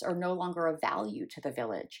service or no longer of value to the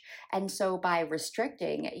village. And so by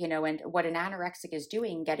restricting, and what an anorexic is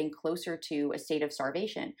doing, getting closer to a state of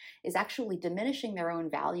starvation, is actually diminishing their own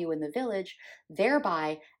value in the village,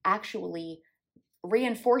 thereby actually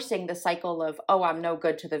reinforcing the cycle of, oh, I'm no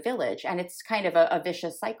good to the village. And it's kind of a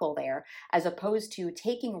vicious cycle there, as opposed to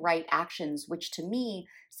taking right actions, which to me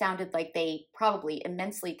sounded like they probably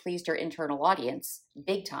immensely pleased your internal audience,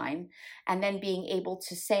 big time. And then being able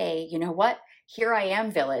to say, you know what, here I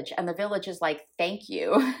am, village. And the village is like, thank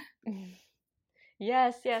you.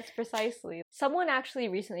 Yes, precisely. Someone actually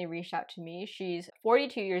recently reached out to me. She's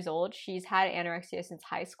 42 years old. She's had anorexia since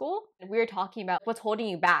high school. We were talking about what's holding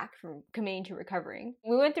you back from committing to recovering.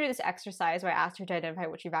 We went through this exercise where I asked her to identify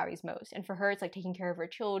what she values most. And for her, it's like taking care of her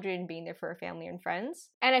children, being there for her family and friends.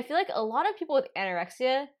 And I feel like a lot of people with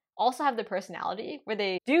anorexia also have the personality where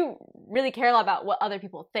they do really care a lot about what other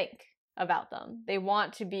people think about them. They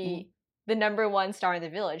want to be the number one star in the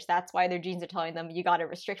village. That's why their genes are telling them you got to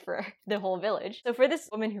restrict for the whole village. So for this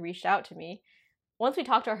woman who reached out to me, once we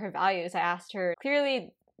talked about her values, I asked her,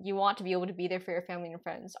 clearly you want to be able to be there for your family and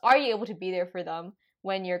friends. Are you able to be there for them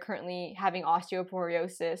when you're currently having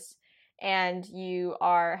osteoporosis and you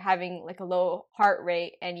are having like a low heart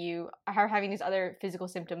rate and you are having these other physical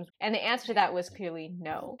symptoms? And the answer to that was clearly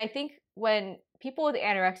no. I think when people with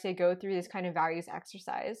anorexia go through this kind of values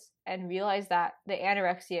exercise and realize that the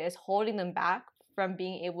anorexia is holding them back from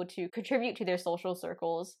being able to contribute to their social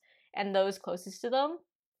circles and those closest to them,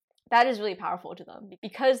 that is really powerful to them,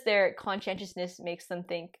 because their conscientiousness makes them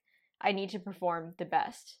think, I need to perform the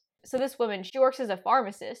best. So this woman, she works as a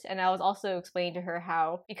pharmacist, and I was also explaining to her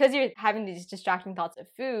how, because you're having these distracting thoughts of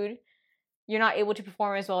food, you're not able to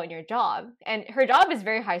perform as well in your job. And her job is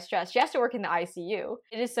very high stress. She has to work in the ICU.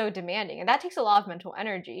 It is so demanding, and that takes a lot of mental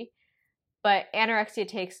energy. But anorexia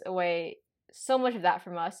takes away so much of that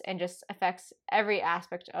from us and just affects every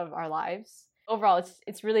aspect of our lives. Overall,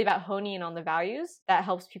 it's really about honing in on the values that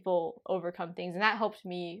helps people overcome things, and that helped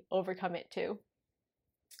me overcome it too.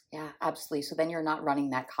 Yeah, absolutely. So then you're not running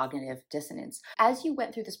that cognitive dissonance. As you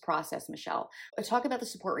went through this process, Michelle, talk about the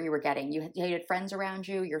support you were getting. You had friends around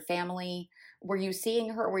you, your family. Were you seeing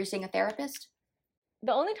her, or were you seeing a therapist?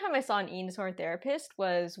 The only time I saw an eating disorder therapist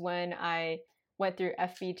was when I went through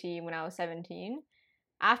FBT when I was 17.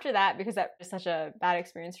 After that, because that was such a bad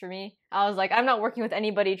experience for me, I was like, I'm not working with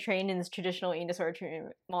anybody trained in this traditional eating disorder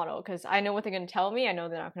treatment model, because I know what they're going to tell me. I know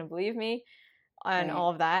they're not going to believe me and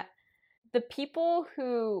all of that. The people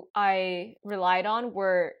who I relied on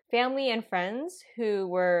were family and friends who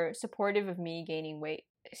were supportive of me gaining weight.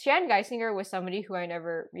 Shan Geisinger was somebody who I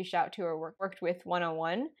never reached out to or worked with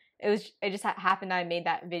one-on-one. It just happened that I made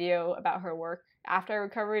that video about her work after I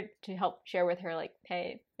recovered to help share with her, like,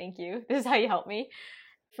 hey, thank you. This is how you help me.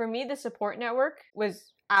 For me, the support network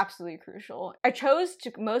was absolutely crucial. I chose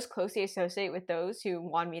to most closely associate with those who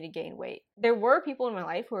wanted me to gain weight. There were people in my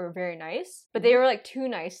life who were very nice, but they were like too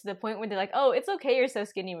nice to the point where they're like, oh, it's okay you're so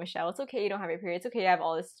skinny, Michelle. It's okay you don't have your period. It's okay you have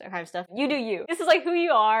all this kind of stuff. You do you. This is like who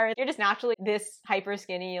you are. You're just naturally this hyper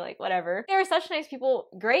skinny, like whatever. They were such nice people,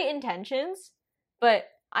 great intentions, but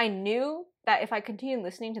I knew that if I continued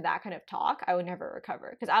listening to that kind of talk, I would never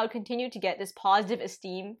recover, because I would continue to get this positive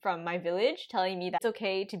esteem from my village telling me that it's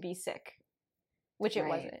okay to be sick, which it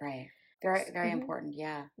wasn't. Right. Very, very important.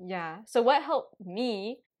 Yeah. Yeah. So what helped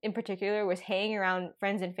me in particular was hanging around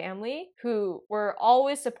friends and family who were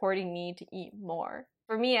always supporting me to eat more.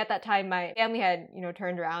 For me at that time, my family had,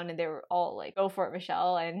 turned around and they were all like, go for it,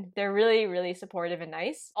 Michelle. And they're really, really supportive and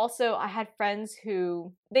nice. Also, I had friends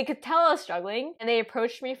who, they could tell I was struggling and they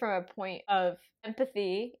approached me from a point of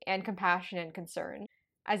empathy and compassion and concern.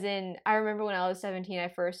 As in, I remember when I was 17,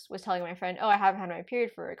 I first was telling my friend, oh, I haven't had my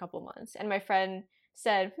period for a couple of months. And my friend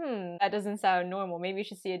said, that doesn't sound normal. Maybe you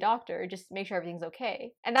should see a doctor. Just make sure everything's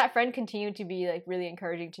okay. And that friend continued to be like really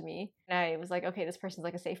encouraging to me. And I was like, okay, this person's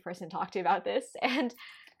like a safe person to talk to about this. And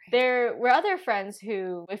there were other friends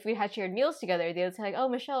who, if we had shared meals together, they would say like, oh,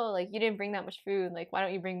 Michelle, like you didn't bring that much food. Like, why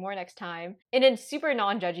don't you bring more next time? In a super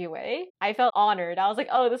non-judgy way. I felt honored. I was like,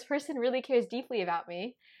 oh, this person really cares deeply about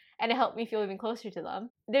me. And it helped me feel even closer to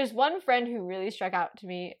them. There's one friend who really struck out to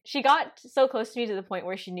me. She got so close to me to the point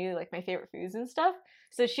where she knew like my favorite foods and stuff.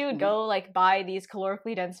 So she would go like buy these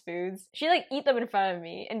calorically dense foods. She'd like eat them in front of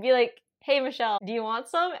me and be like, hey, Michelle, do you want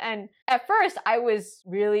some? And at first I was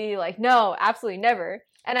really like, no, absolutely never.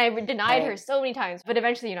 And I denied her so many times, but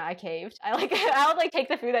eventually, I caved. I would like take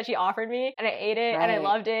the food that she offered me and I ate it and I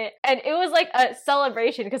loved it. And it was like a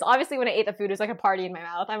celebration because obviously when I ate the food, it was like a party in my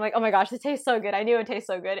mouth. I'm like, oh my gosh, this tastes so good. I knew it tastes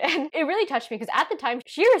so good. And it really touched me because at the time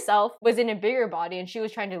she herself was in a bigger body and she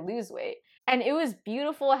was trying to lose weight. And it was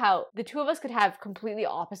beautiful how the two of us could have completely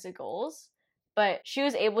opposite goals, but she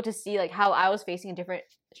was able to see like how I was facing a different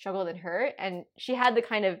struggle than her. And she had the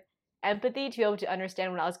kind of empathy to be able to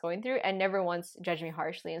understand what I was going through and never once judged me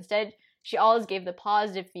harshly. Instead, she always gave the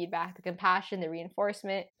positive feedback, the compassion, the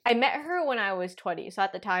reinforcement. I met her when I was 20, so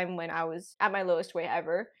at the time when I was at my lowest weight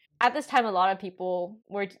ever. At this time, a lot of people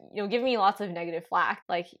were, giving me lots of negative flack,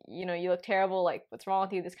 like, you look terrible, like, what's wrong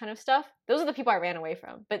with you, this kind of stuff. Those are the people I ran away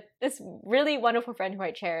from. But this really wonderful friend who I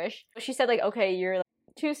cherish, she said, like, okay, you're like,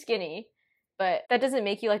 too skinny, but that doesn't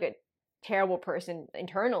make you, like, a terrible person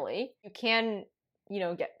internally. You can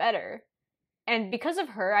get better. And because of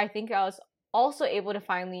her, I think I was also able to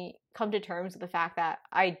finally come to terms with the fact that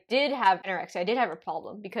I did have anorexia. I did have a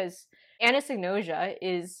problem because anosognosia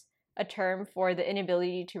is a term for the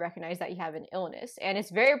inability to recognize that you have an illness. And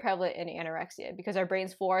it's very prevalent in anorexia because our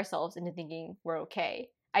brains fool ourselves into thinking we're okay.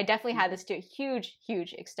 I definitely had this to a huge,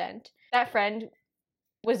 huge extent. That friend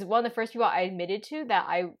was one of the first people I admitted to that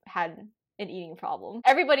I had an eating problem.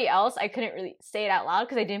 Everybody else, I couldn't really say it out loud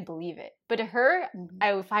because I didn't believe it. But to her,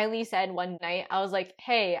 I finally said one night, I was like,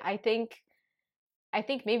 hey, I think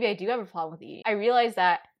maybe I do have a problem with eating. I realized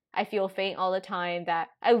that I feel faint all the time, that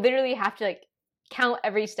I literally have to like count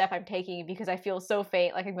every step I'm taking because I feel so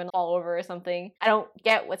faint, like I'm gonna fall over or something. I don't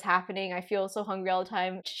get what's happening. I feel so hungry all the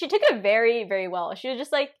time. She took it very, very well. She was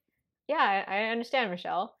just like, yeah, I understand,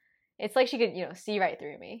 Michelle. It's like she could, see right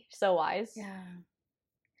through me. So wise. Yeah.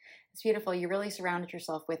 It's beautiful. You really surrounded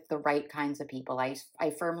yourself with the right kinds of people. I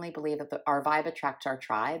firmly believe that our vibe attracts our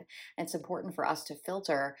tribe. And it's important for us to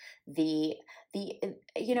filter the the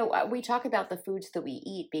we talk about the foods that we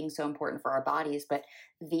eat being so important for our bodies, but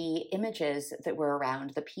the images that we're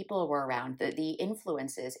around, the people we're around, the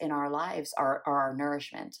influences in our lives are our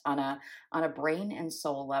nourishment on a brain and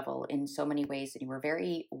soul level in so many ways. And you were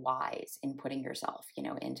very wise in putting yourself,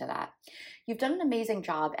 into that. You've done an amazing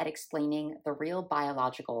job at explaining the real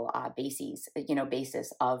biological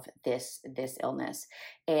basis of this illness.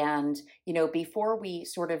 And before we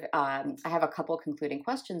sort of, I have a couple concluding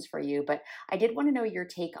questions for you, but I did want to know your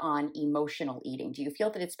take on emotional eating. Do you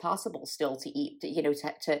feel that it's possible still to eat,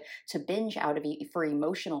 to binge out of eat for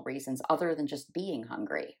emotional reasons other than just being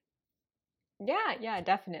hungry? Yeah,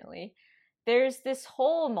 definitely. There's this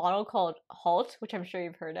whole model called HALT, which I'm sure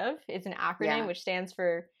you've heard of. It's an acronym Yeah. which stands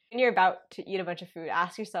for when you're about to eat a bunch of food,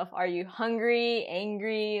 ask yourself, are you hungry,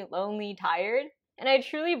 angry, lonely, tired? And I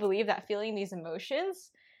truly believe that feeling these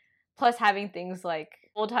emotions, plus having things like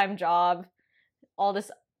full-time job, all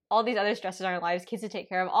these other stresses in our lives, kids to take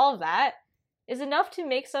care of, all of that is enough to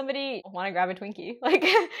make somebody want to grab a Twinkie. Like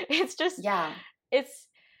it's just Yeah. it's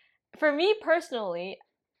for me personally,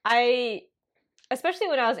 I especially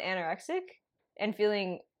when I was anorexic and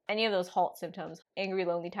feeling any of those HALT symptoms, angry,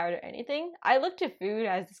 lonely, tired, or anything, I looked to food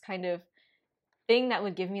as this kind of thing that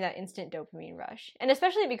would give me that instant dopamine rush. And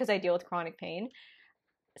especially because I deal with chronic pain,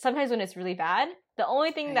 sometimes when it's really bad, the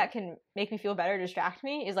only thing Right. that can make me feel better, distract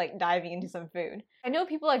me, is like diving into some food. I know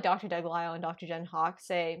people like Dr. Doug Lisle and Dr. Jen Hawk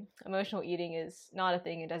say emotional eating is not a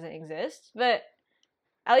thing, it doesn't exist. But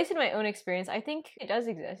at least in my own experience, I think it does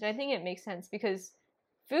exist. And I think it makes sense because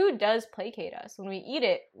food does placate us. When we eat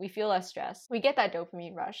it, we feel less stress. We get that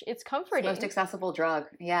dopamine rush. It's It's the comforting. most accessible drug.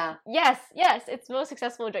 Yeah. Yes, it's the most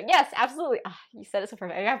accessible drug. Yes, absolutely. You said it so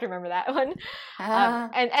perfect. I have to remember that one.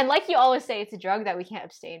 And like you always say, it's a drug that we can't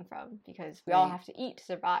abstain from because we all Right. have to eat to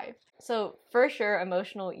survive. So for sure,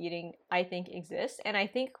 emotional eating, I think, exists. And I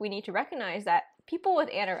think we need to recognize that people with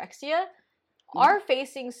anorexia are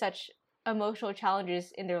facing such emotional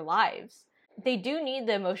challenges in their lives. They do need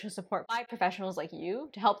the emotional support by professionals like you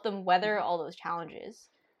to help them weather all those challenges.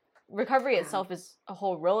 Recovery Yeah. itself is a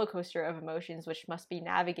whole roller coaster of emotions which must be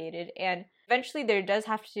navigated, and eventually there does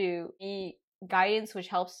have to be guidance which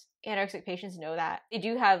helps anorexic patients know that they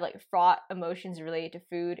do have like fraught emotions related to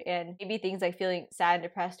food, and maybe things like feeling sad and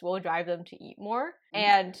depressed will drive them to eat more.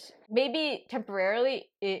 And maybe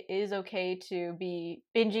temporarily it is okay to be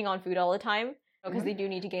binging on food all the time because they do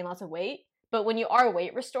need to gain lots of weight. But when you are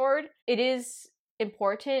weight restored, it is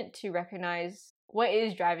important to recognize what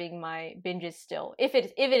is driving my binges still, if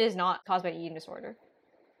it is not caused by eating disorder.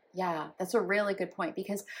 Yeah, that's a really good point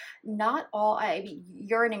because not all, I mean,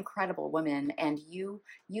 you're an incredible woman and you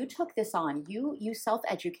took this on. You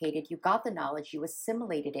self-educated, you got the knowledge, you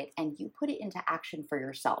assimilated it, and you put it into action for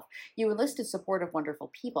yourself. You enlisted support of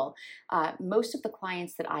wonderful people. Most of the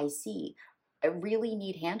clients that I see really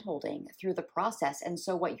need handholding through the process. And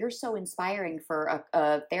so what you're so inspiring for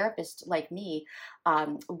a therapist like me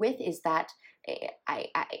with is that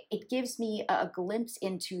it gives me a glimpse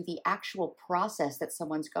into the actual process that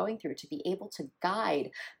someone's going through to be able to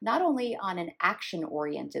guide not only on an action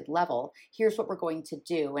oriented level, here's what we're going to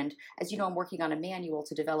do. And as you know, I'm working on a manual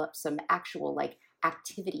to develop some actual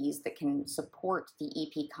activities that can support the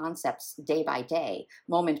EP concepts day by day,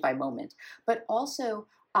 moment by moment, but also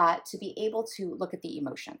to be able to look at the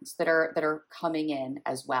emotions that are coming in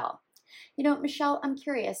as well. Michelle, I'm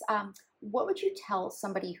curious. What would you tell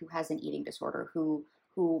somebody who has an eating disorder who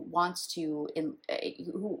wants to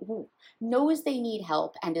who knows they need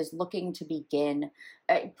help and is looking to begin,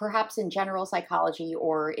 perhaps in general psychology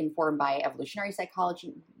or informed by evolutionary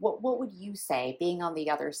psychology? What would you say, being on the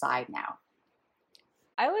other side now?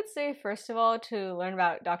 I would say, first of all, to learn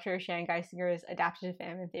about Dr. Shan Geisinger's adaptive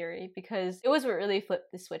famine theory, because it was what really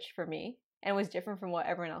flipped the switch for me and was different from what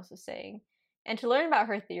everyone else was saying. And to learn about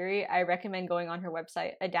her theory, I recommend going on her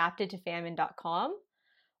website, adaptedtofamine.com,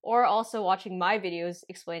 or also watching my videos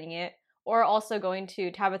explaining it, or also going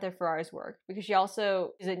to Tabitha Farrar's work, because she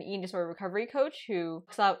also is an eating disorder recovery coach who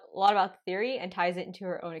talks a lot about the theory and ties it into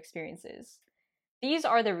her own experiences. These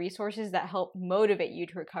are the resources that help motivate you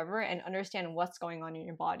to recover and understand what's going on in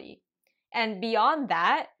your body. And beyond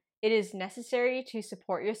that, it is necessary to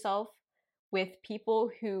support yourself with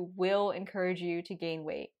people who will encourage you to gain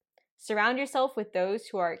weight. Surround yourself with those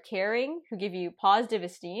who are caring, who give you positive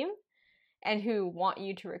esteem, and who want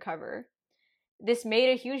you to recover. This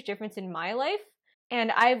made a huge difference in my life,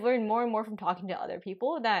 and I've learned more and more from talking to other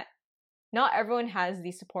people that not everyone has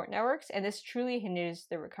these support networks, and this truly hinders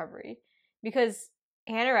the recovery. Because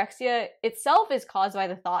anorexia itself is caused by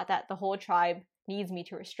the thought that the whole tribe needs me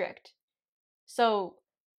to restrict. So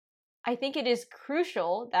I think it is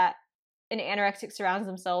crucial that an anorexic surrounds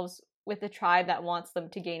themselves with a tribe that wants them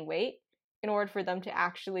to gain weight in order for them to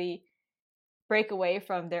actually break away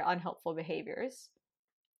from their unhelpful behaviors.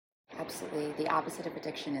 Absolutely. The opposite of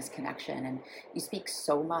addiction is connection. And you speak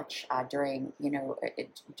so much during,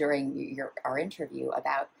 during our interview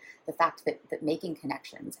about the fact that making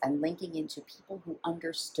connections and linking into people who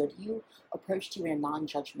understood you, approached you in a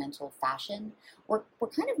non-judgmental fashion, were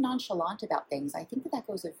kind of nonchalant about things. I think that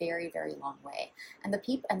goes a very, very long way. And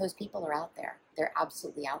those people are out there. They're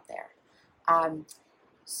absolutely out there. Um,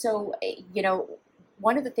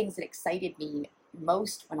 one of the things that excited me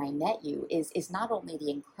most when I met you is not only the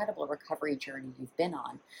incredible recovery journey you've been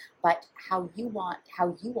on, but how you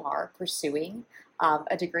are pursuing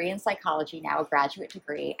a degree in psychology now, a graduate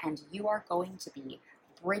degree, and you are going to be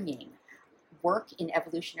bringing work in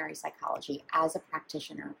evolutionary psychology as a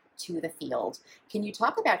practitioner to the field. Can you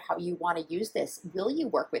talk about how you want to use this? Will you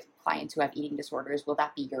work with clients who have eating disorders? Will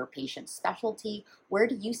that be your patient specialty? Where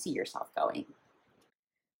do you see yourself going?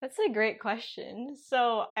 That's a great question.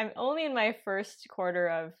 So I'm only in my first quarter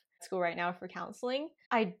of school right now for counseling.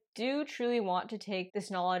 I do truly want to take this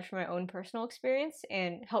knowledge from my own personal experience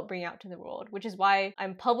and help bring it out to the world, which is why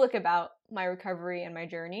I'm public about my recovery and my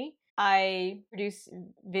journey. I produce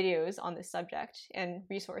videos on this subject and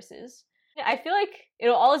resources. I feel like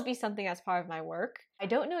it'll always be something that's part of my work. I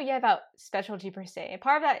don't know yet about specialty per se. And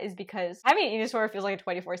part of that is because having an eating disorder feels like a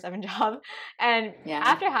 24/7 job. And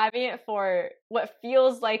after having it for what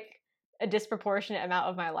feels like a disproportionate amount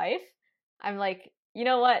of my life, I'm like, you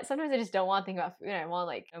know what? Sometimes I just don't want to think about food. I want to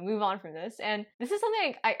like move on from this. And this is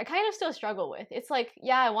something I kind of still struggle with. It's like,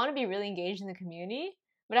 yeah, I want to be really engaged in the community.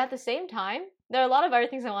 But at the same time, there are a lot of other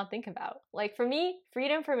things I want to think about. Like for me,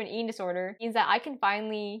 freedom from an eating disorder means that I can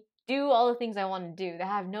finally do all the things I want to do that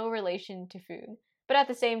have no relation to food. But at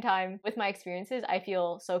the same time, with my experiences, I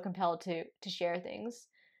feel so compelled to share things.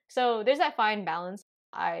 So there's that fine balance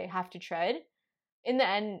I have to tread. In the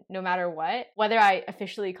end, no matter what, whether I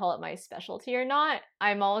officially call it my specialty or not,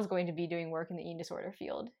 I'm always going to be doing work in the eating disorder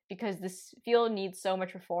field because this field needs so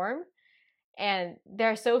much reform. And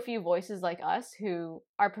there are so few voices like us who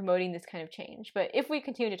are promoting this kind of change. But if we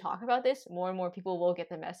continue to talk about this, more and more people will get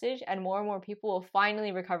the message and more people will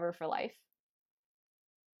finally recover for life.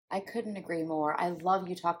 I couldn't agree more. I love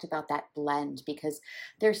you talked about that blend because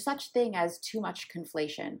there's such thing as too much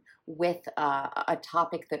conflation with a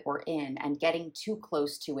topic that we're in and getting too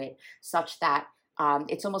close to it such that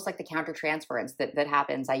it's almost like the countertransference that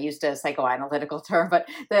happens. I used a psychoanalytical term, but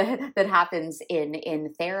that happens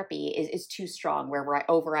in therapy is too strong, where we're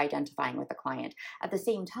over-identifying with the client. At the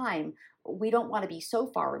same time, we don't want to be so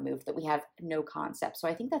far removed that we have no concept. So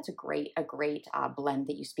I think that's a great blend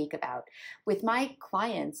that you speak about. With my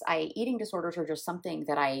clients, eating disorders are just something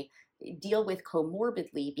that I deal with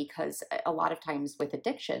comorbidly because a lot of times with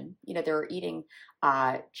addiction, there are eating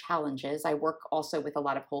challenges. I work also with a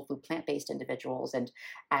lot of whole food plant-based individuals and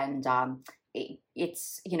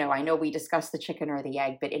it's, I know we discussed the chicken or the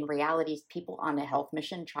egg, but in reality, people on a health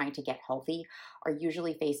mission trying to get healthy are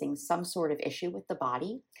usually facing some sort of issue with the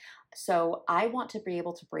body. So I want to be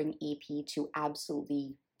able to bring EP to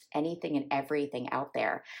absolutely anything and everything out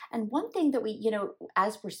there. And one thing that we,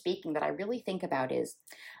 as we're speaking, that I really think about is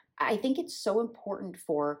I think it's so important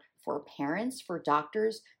for parents, for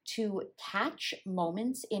doctors to catch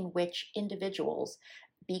moments in which individuals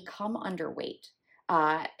become underweight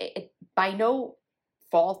by no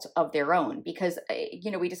fault of their own, because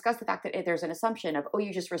we discussed the fact that there's an assumption of, oh,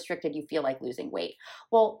 you just restricted, you feel like losing weight.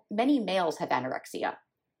 Well, many males have anorexia,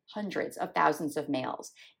 hundreds of thousands of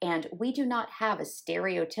males, and we do not have a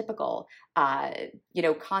stereotypical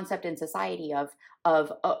concept in society of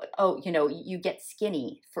you get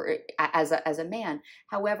skinny as a man.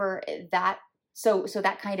 However, so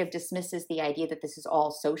that kind of dismisses the idea that this is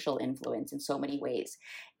all social influence in so many ways.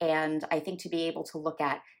 And I think to be able to look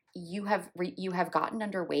at, you have gotten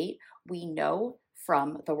underweight. We know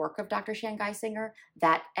from the work of Dr. Shanghai Singer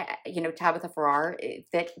that Tabitha Farrar,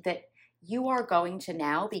 that you are going to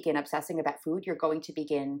now begin obsessing about food. You're going to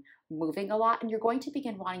begin moving a lot, and you're going to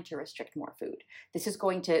begin wanting to restrict more food. This is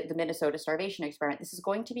going to, the Minnesota starvation experiment, this is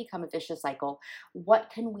going to become a vicious cycle.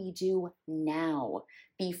 What can we do now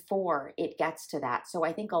before it gets to that? So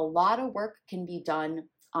I think a lot of work can be done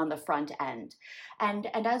on the front end. And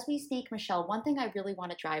as we speak, Michelle, one thing I really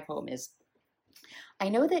want to drive home is, I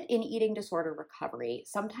know that in eating disorder recovery,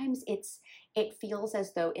 sometimes it feels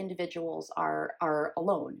as though individuals are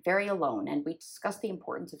alone, very alone, and we discussed the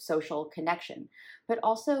importance of social connection, but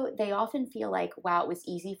also they often feel like, wow, it was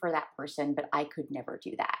easy for that person, but I could never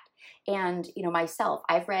do that. And myself,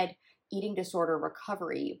 I've read eating disorder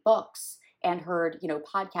recovery books and heard,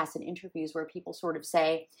 podcasts and interviews where people sort of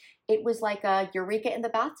say it was like a eureka in the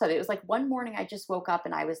bathtub. It was like one morning I just woke up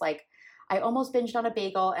and I was like, I almost binged on a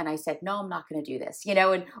bagel and I said, no, I'm not going to do this,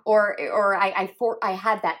 and or I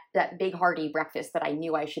had that big hearty breakfast that I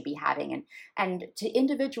knew I should be having. And to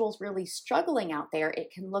individuals really struggling out there,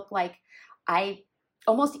 it can look like I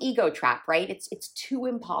almost ego trap, right? It's too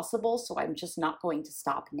impossible, so I'm just not going to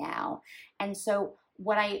stop now. And so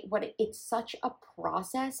it's such a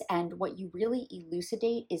process, and what you really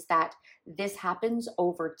elucidate is that this happens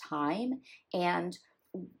over time. And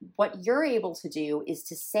what you're able to do is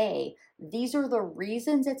to say, these are the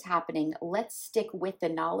reasons it's happening. Let's stick with the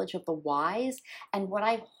knowledge of the whys. And what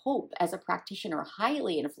I hope as a practitioner,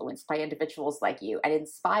 highly influenced by individuals like you and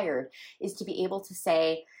inspired, is to be able to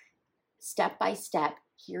say, step by step,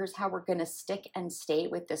 here's how we're going to stick and stay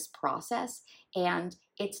with this process. And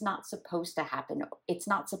it's not supposed to happen. It's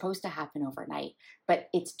not supposed to happen overnight, but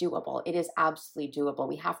it's doable. It is absolutely doable.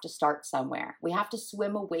 We have to start somewhere. We have to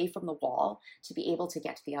swim away from the wall to be able to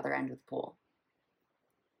get to the other end of the pool.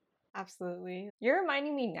 Absolutely. You're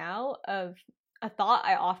reminding me now of a thought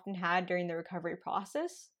I often had during the recovery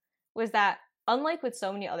process, was that unlike with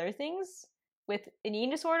so many other things, with an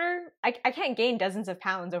eating disorder, I can't gain dozens of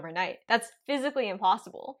pounds overnight. That's physically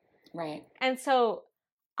impossible. Right. And so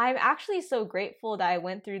I'm actually so grateful that I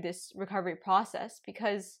went through this recovery process,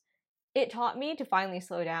 because it taught me to finally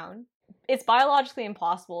slow down. It's biologically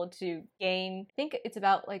impossible to gain, I think it's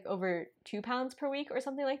about like over 2 pounds per week or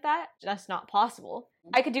something like that. That's not possible.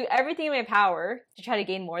 I could do everything in my power to try to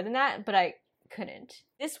gain more than that, but I couldn't.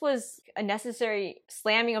 This was a necessary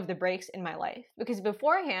slamming of the brakes in my life, because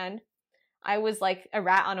beforehand, I was like a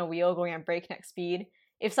rat on a wheel going at breakneck speed.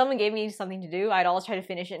 If someone gave me something to do, I'd always try to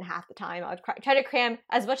finish it in half the time. I would try to cram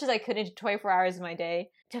as much as I could into 24 hours of my day,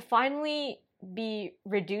 to finally be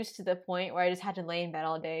reduced to the point where I just had to lay in bed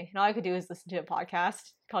all day. And all I could do was listen to a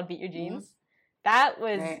podcast called Beat Your Jeans. Mm-hmm. That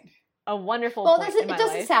was a wonderful point in my life. It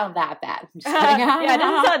doesn't sound that bad. Yeah, it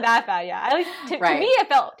doesn't sound that bad, yeah. At least to me, it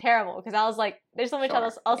felt terrible, because I was like, there's so much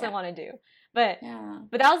else I want to do. But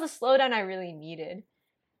that was the slowdown I really needed.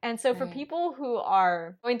 And so for people who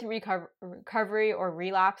are going through recovery or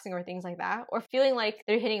relapsing or things like that, or feeling like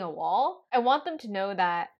they're hitting a wall, I want them to know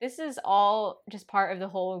that this is all just part of the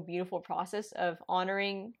whole beautiful process of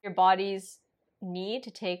honoring your body's need to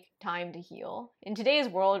take time to heal. In today's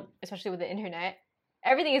world, especially with the internet,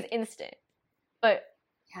 everything is instant. But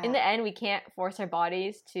in the end, we can't force our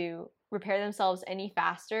bodies to repair themselves any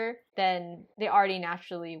faster than they already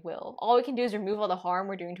naturally will. All we can do is remove all the harm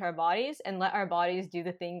we're doing to our bodies and let our bodies do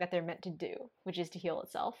the thing that they're meant to do, which is to heal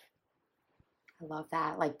itself. I love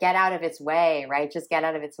that. Like, get out of its way, right? Just get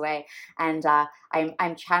out of its way. And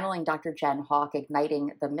I'm channeling Dr. Jen Hawk,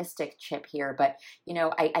 igniting the mystic chip here. But,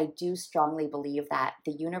 I do strongly believe that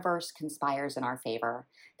the universe conspires in our favor.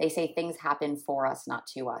 They say things happen for us, not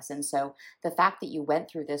to us. And so the fact that you went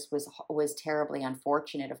through this was terribly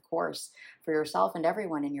unfortunate, of course, for yourself and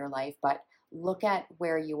everyone in your life. But look at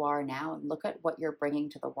where you are now and look at what you're bringing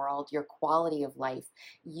to the world, your quality of life.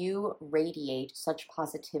 You radiate such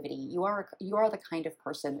positivity. You are the kind of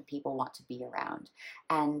person that people want to be around.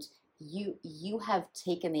 And you have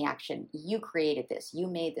taken the action. You created this. You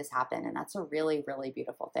made this happen. And that's a really, really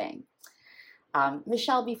beautiful thing.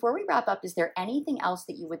 Michelle, before we wrap up, is there anything else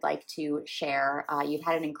that you would like to share? You've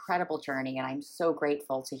had an incredible journey, and I'm so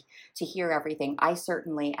grateful to hear everything. I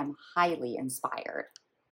certainly am highly inspired.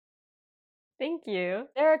 Thank you.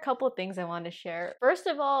 There are a couple of things I want to share. First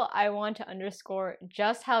of all, I want to underscore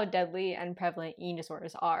just how deadly and prevalent eating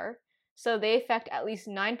disorders are. So they affect at least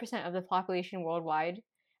 9% of the population worldwide.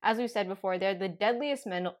 As we said before, they're the deadliest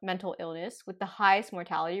mental illness with the highest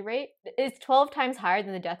mortality rate. It's 12 times higher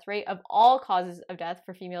than the death rate of all causes of death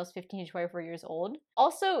for females 15 to 24 years old.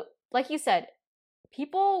 Also, like you said,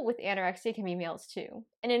 people with anorexia can be males too.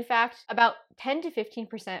 And in fact, about 10 to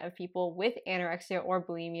 15% of people with anorexia or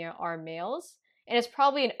bulimia are males. And it's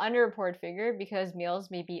probably an underreported figure because males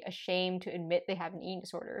may be ashamed to admit they have an eating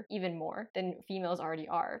disorder even more than females already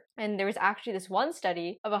are. And there was actually this one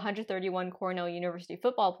study of 131 Cornell University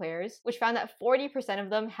football players, which found that 40% of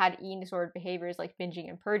them had eating disordered behaviors like binging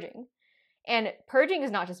and purging. And purging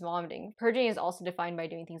is not just vomiting. Purging is also defined by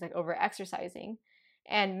doing things like over-exercising.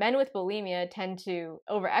 And men with bulimia tend to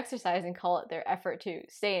over-exercise and call it their effort to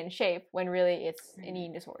stay in shape when really it's an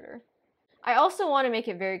eating disorder. I also want to make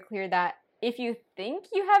it very clear that if you think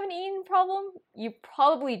you have an eating problem, you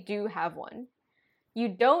probably do have one. You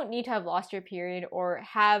don't need to have lost your period or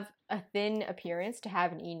have a thin appearance to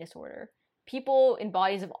have an eating disorder. People in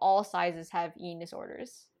bodies of all sizes have eating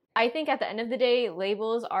disorders. I think at the end of the day,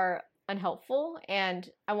 labels are unhelpful, and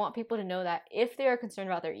I want people to know that if they are concerned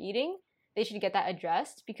about their eating, they should get that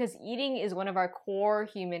addressed because eating is one of our core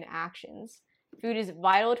human actions. Food is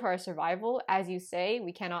vital to our survival. As you say,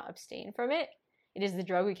 we cannot abstain from it. It is the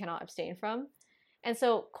drug we cannot abstain from. And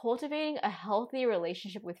so cultivating a healthy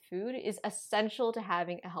relationship with food is essential to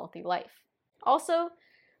having a healthy life. Also,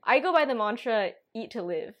 I go by the mantra, eat to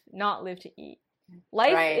live, not live to eat.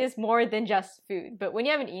 Life is more than just food, but when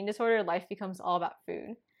you have an eating disorder, life becomes all about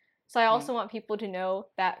food. So I also want people to know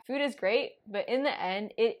that food is great, but in the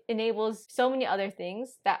end, it enables so many other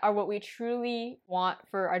things that are what we truly want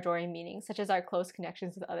for our joy and meaning, such as our close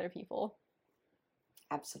connections with other people.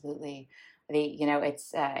 Absolutely.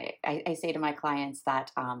 It's I say to my clients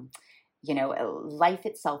that life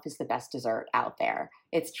itself is the best dessert out there.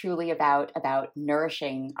 It's truly about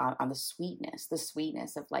nourishing on the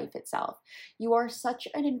sweetness of life itself. You are such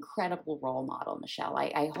an incredible role model, Michelle.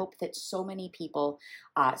 I hope that so many people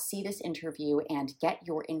see this interview and get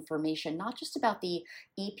your information, not just about the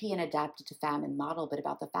EP and adapted to famine model, but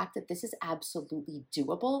about the fact that this is absolutely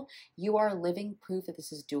doable. You are living proof that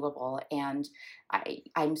this is doable. And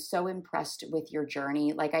I'm so impressed with your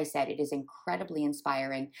journey. Like I said, it is incredibly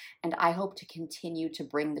inspiring. And I hope to continue to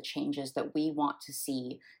bring the changes that we want to see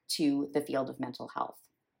to the field of mental health.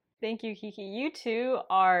 Thank you, Kiki. You too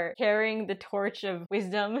are carrying the torch of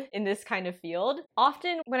wisdom in this kind of field.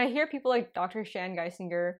 Often when I hear people like Dr. Shan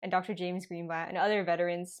Geisinger and Dr. James Greenblatt and other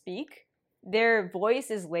veterans speak, their voice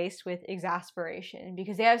is laced with exasperation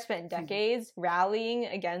because they have spent decades rallying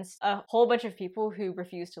against a whole bunch of people who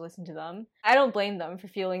refuse to listen to them. I don't blame them for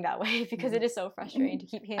feeling that way because it is so frustrating to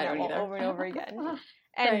keep hearing that over and over again.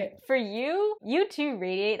 And for you too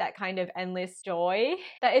radiate that kind of endless joy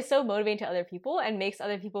that is so motivating to other people and makes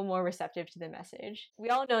other people more receptive to the message. We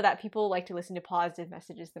all know that people like to listen to positive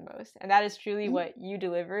messages the most, and that is truly what you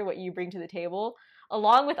deliver, what you bring to the table,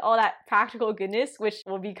 along with all that practical goodness, which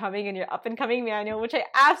will be coming in your up-and-coming manual, which I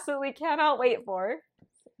absolutely cannot wait for.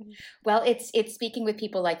 Well, it's speaking with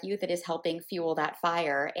people like you that is helping fuel that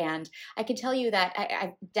fire. And I can tell you that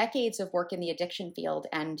I've decades of work in the addiction field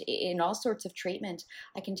and in all sorts of treatment.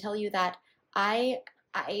 I can tell you that I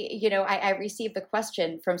received the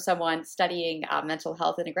question from someone studying mental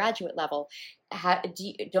health at a graduate level.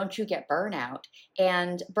 Don't you get burnout?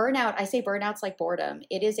 And burnout, I say burnout's like boredom.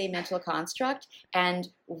 It is a mental construct, and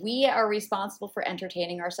we are responsible for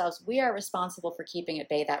entertaining ourselves. We are responsible for keeping at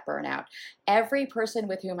bay that burnout. Every person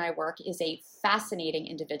with whom I work is a fascinating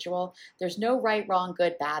individual. There's no right, wrong,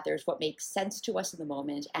 good, bad. There's what makes sense to us in the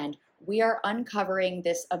moment, and we are uncovering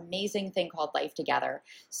this amazing thing called life together.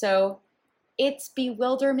 So it's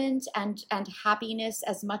bewilderment and happiness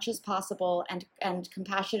as much as possible, and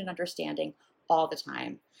compassion and understanding all the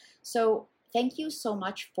time. So thank you so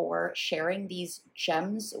much for sharing these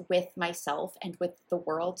gems with myself and with the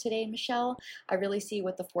world today, Michelle. I really see you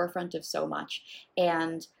at the forefront of so much.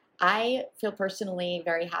 And I feel personally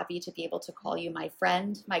very happy to be able to call you my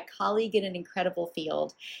friend, my colleague in an incredible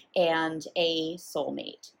field, and a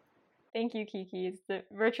soulmate. Thank you, Kiki. It's the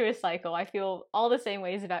virtuous cycle. I feel all the same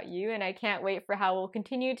ways about you, and I can't wait for how we'll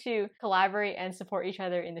continue to collaborate and support each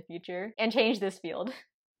other in the future and change this field.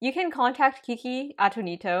 You can contact Kiki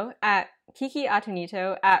Attonito at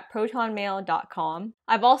kikiattonito@protonmail.com.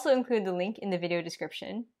 I've also included the link in the video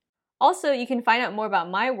description. Also, you can find out more about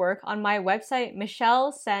my work on my website,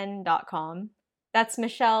 michellesen.com. That's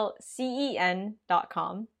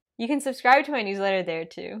michellesen.com. You can subscribe to my newsletter there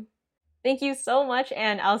too. Thank you so much,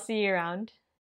 and I'll see you around.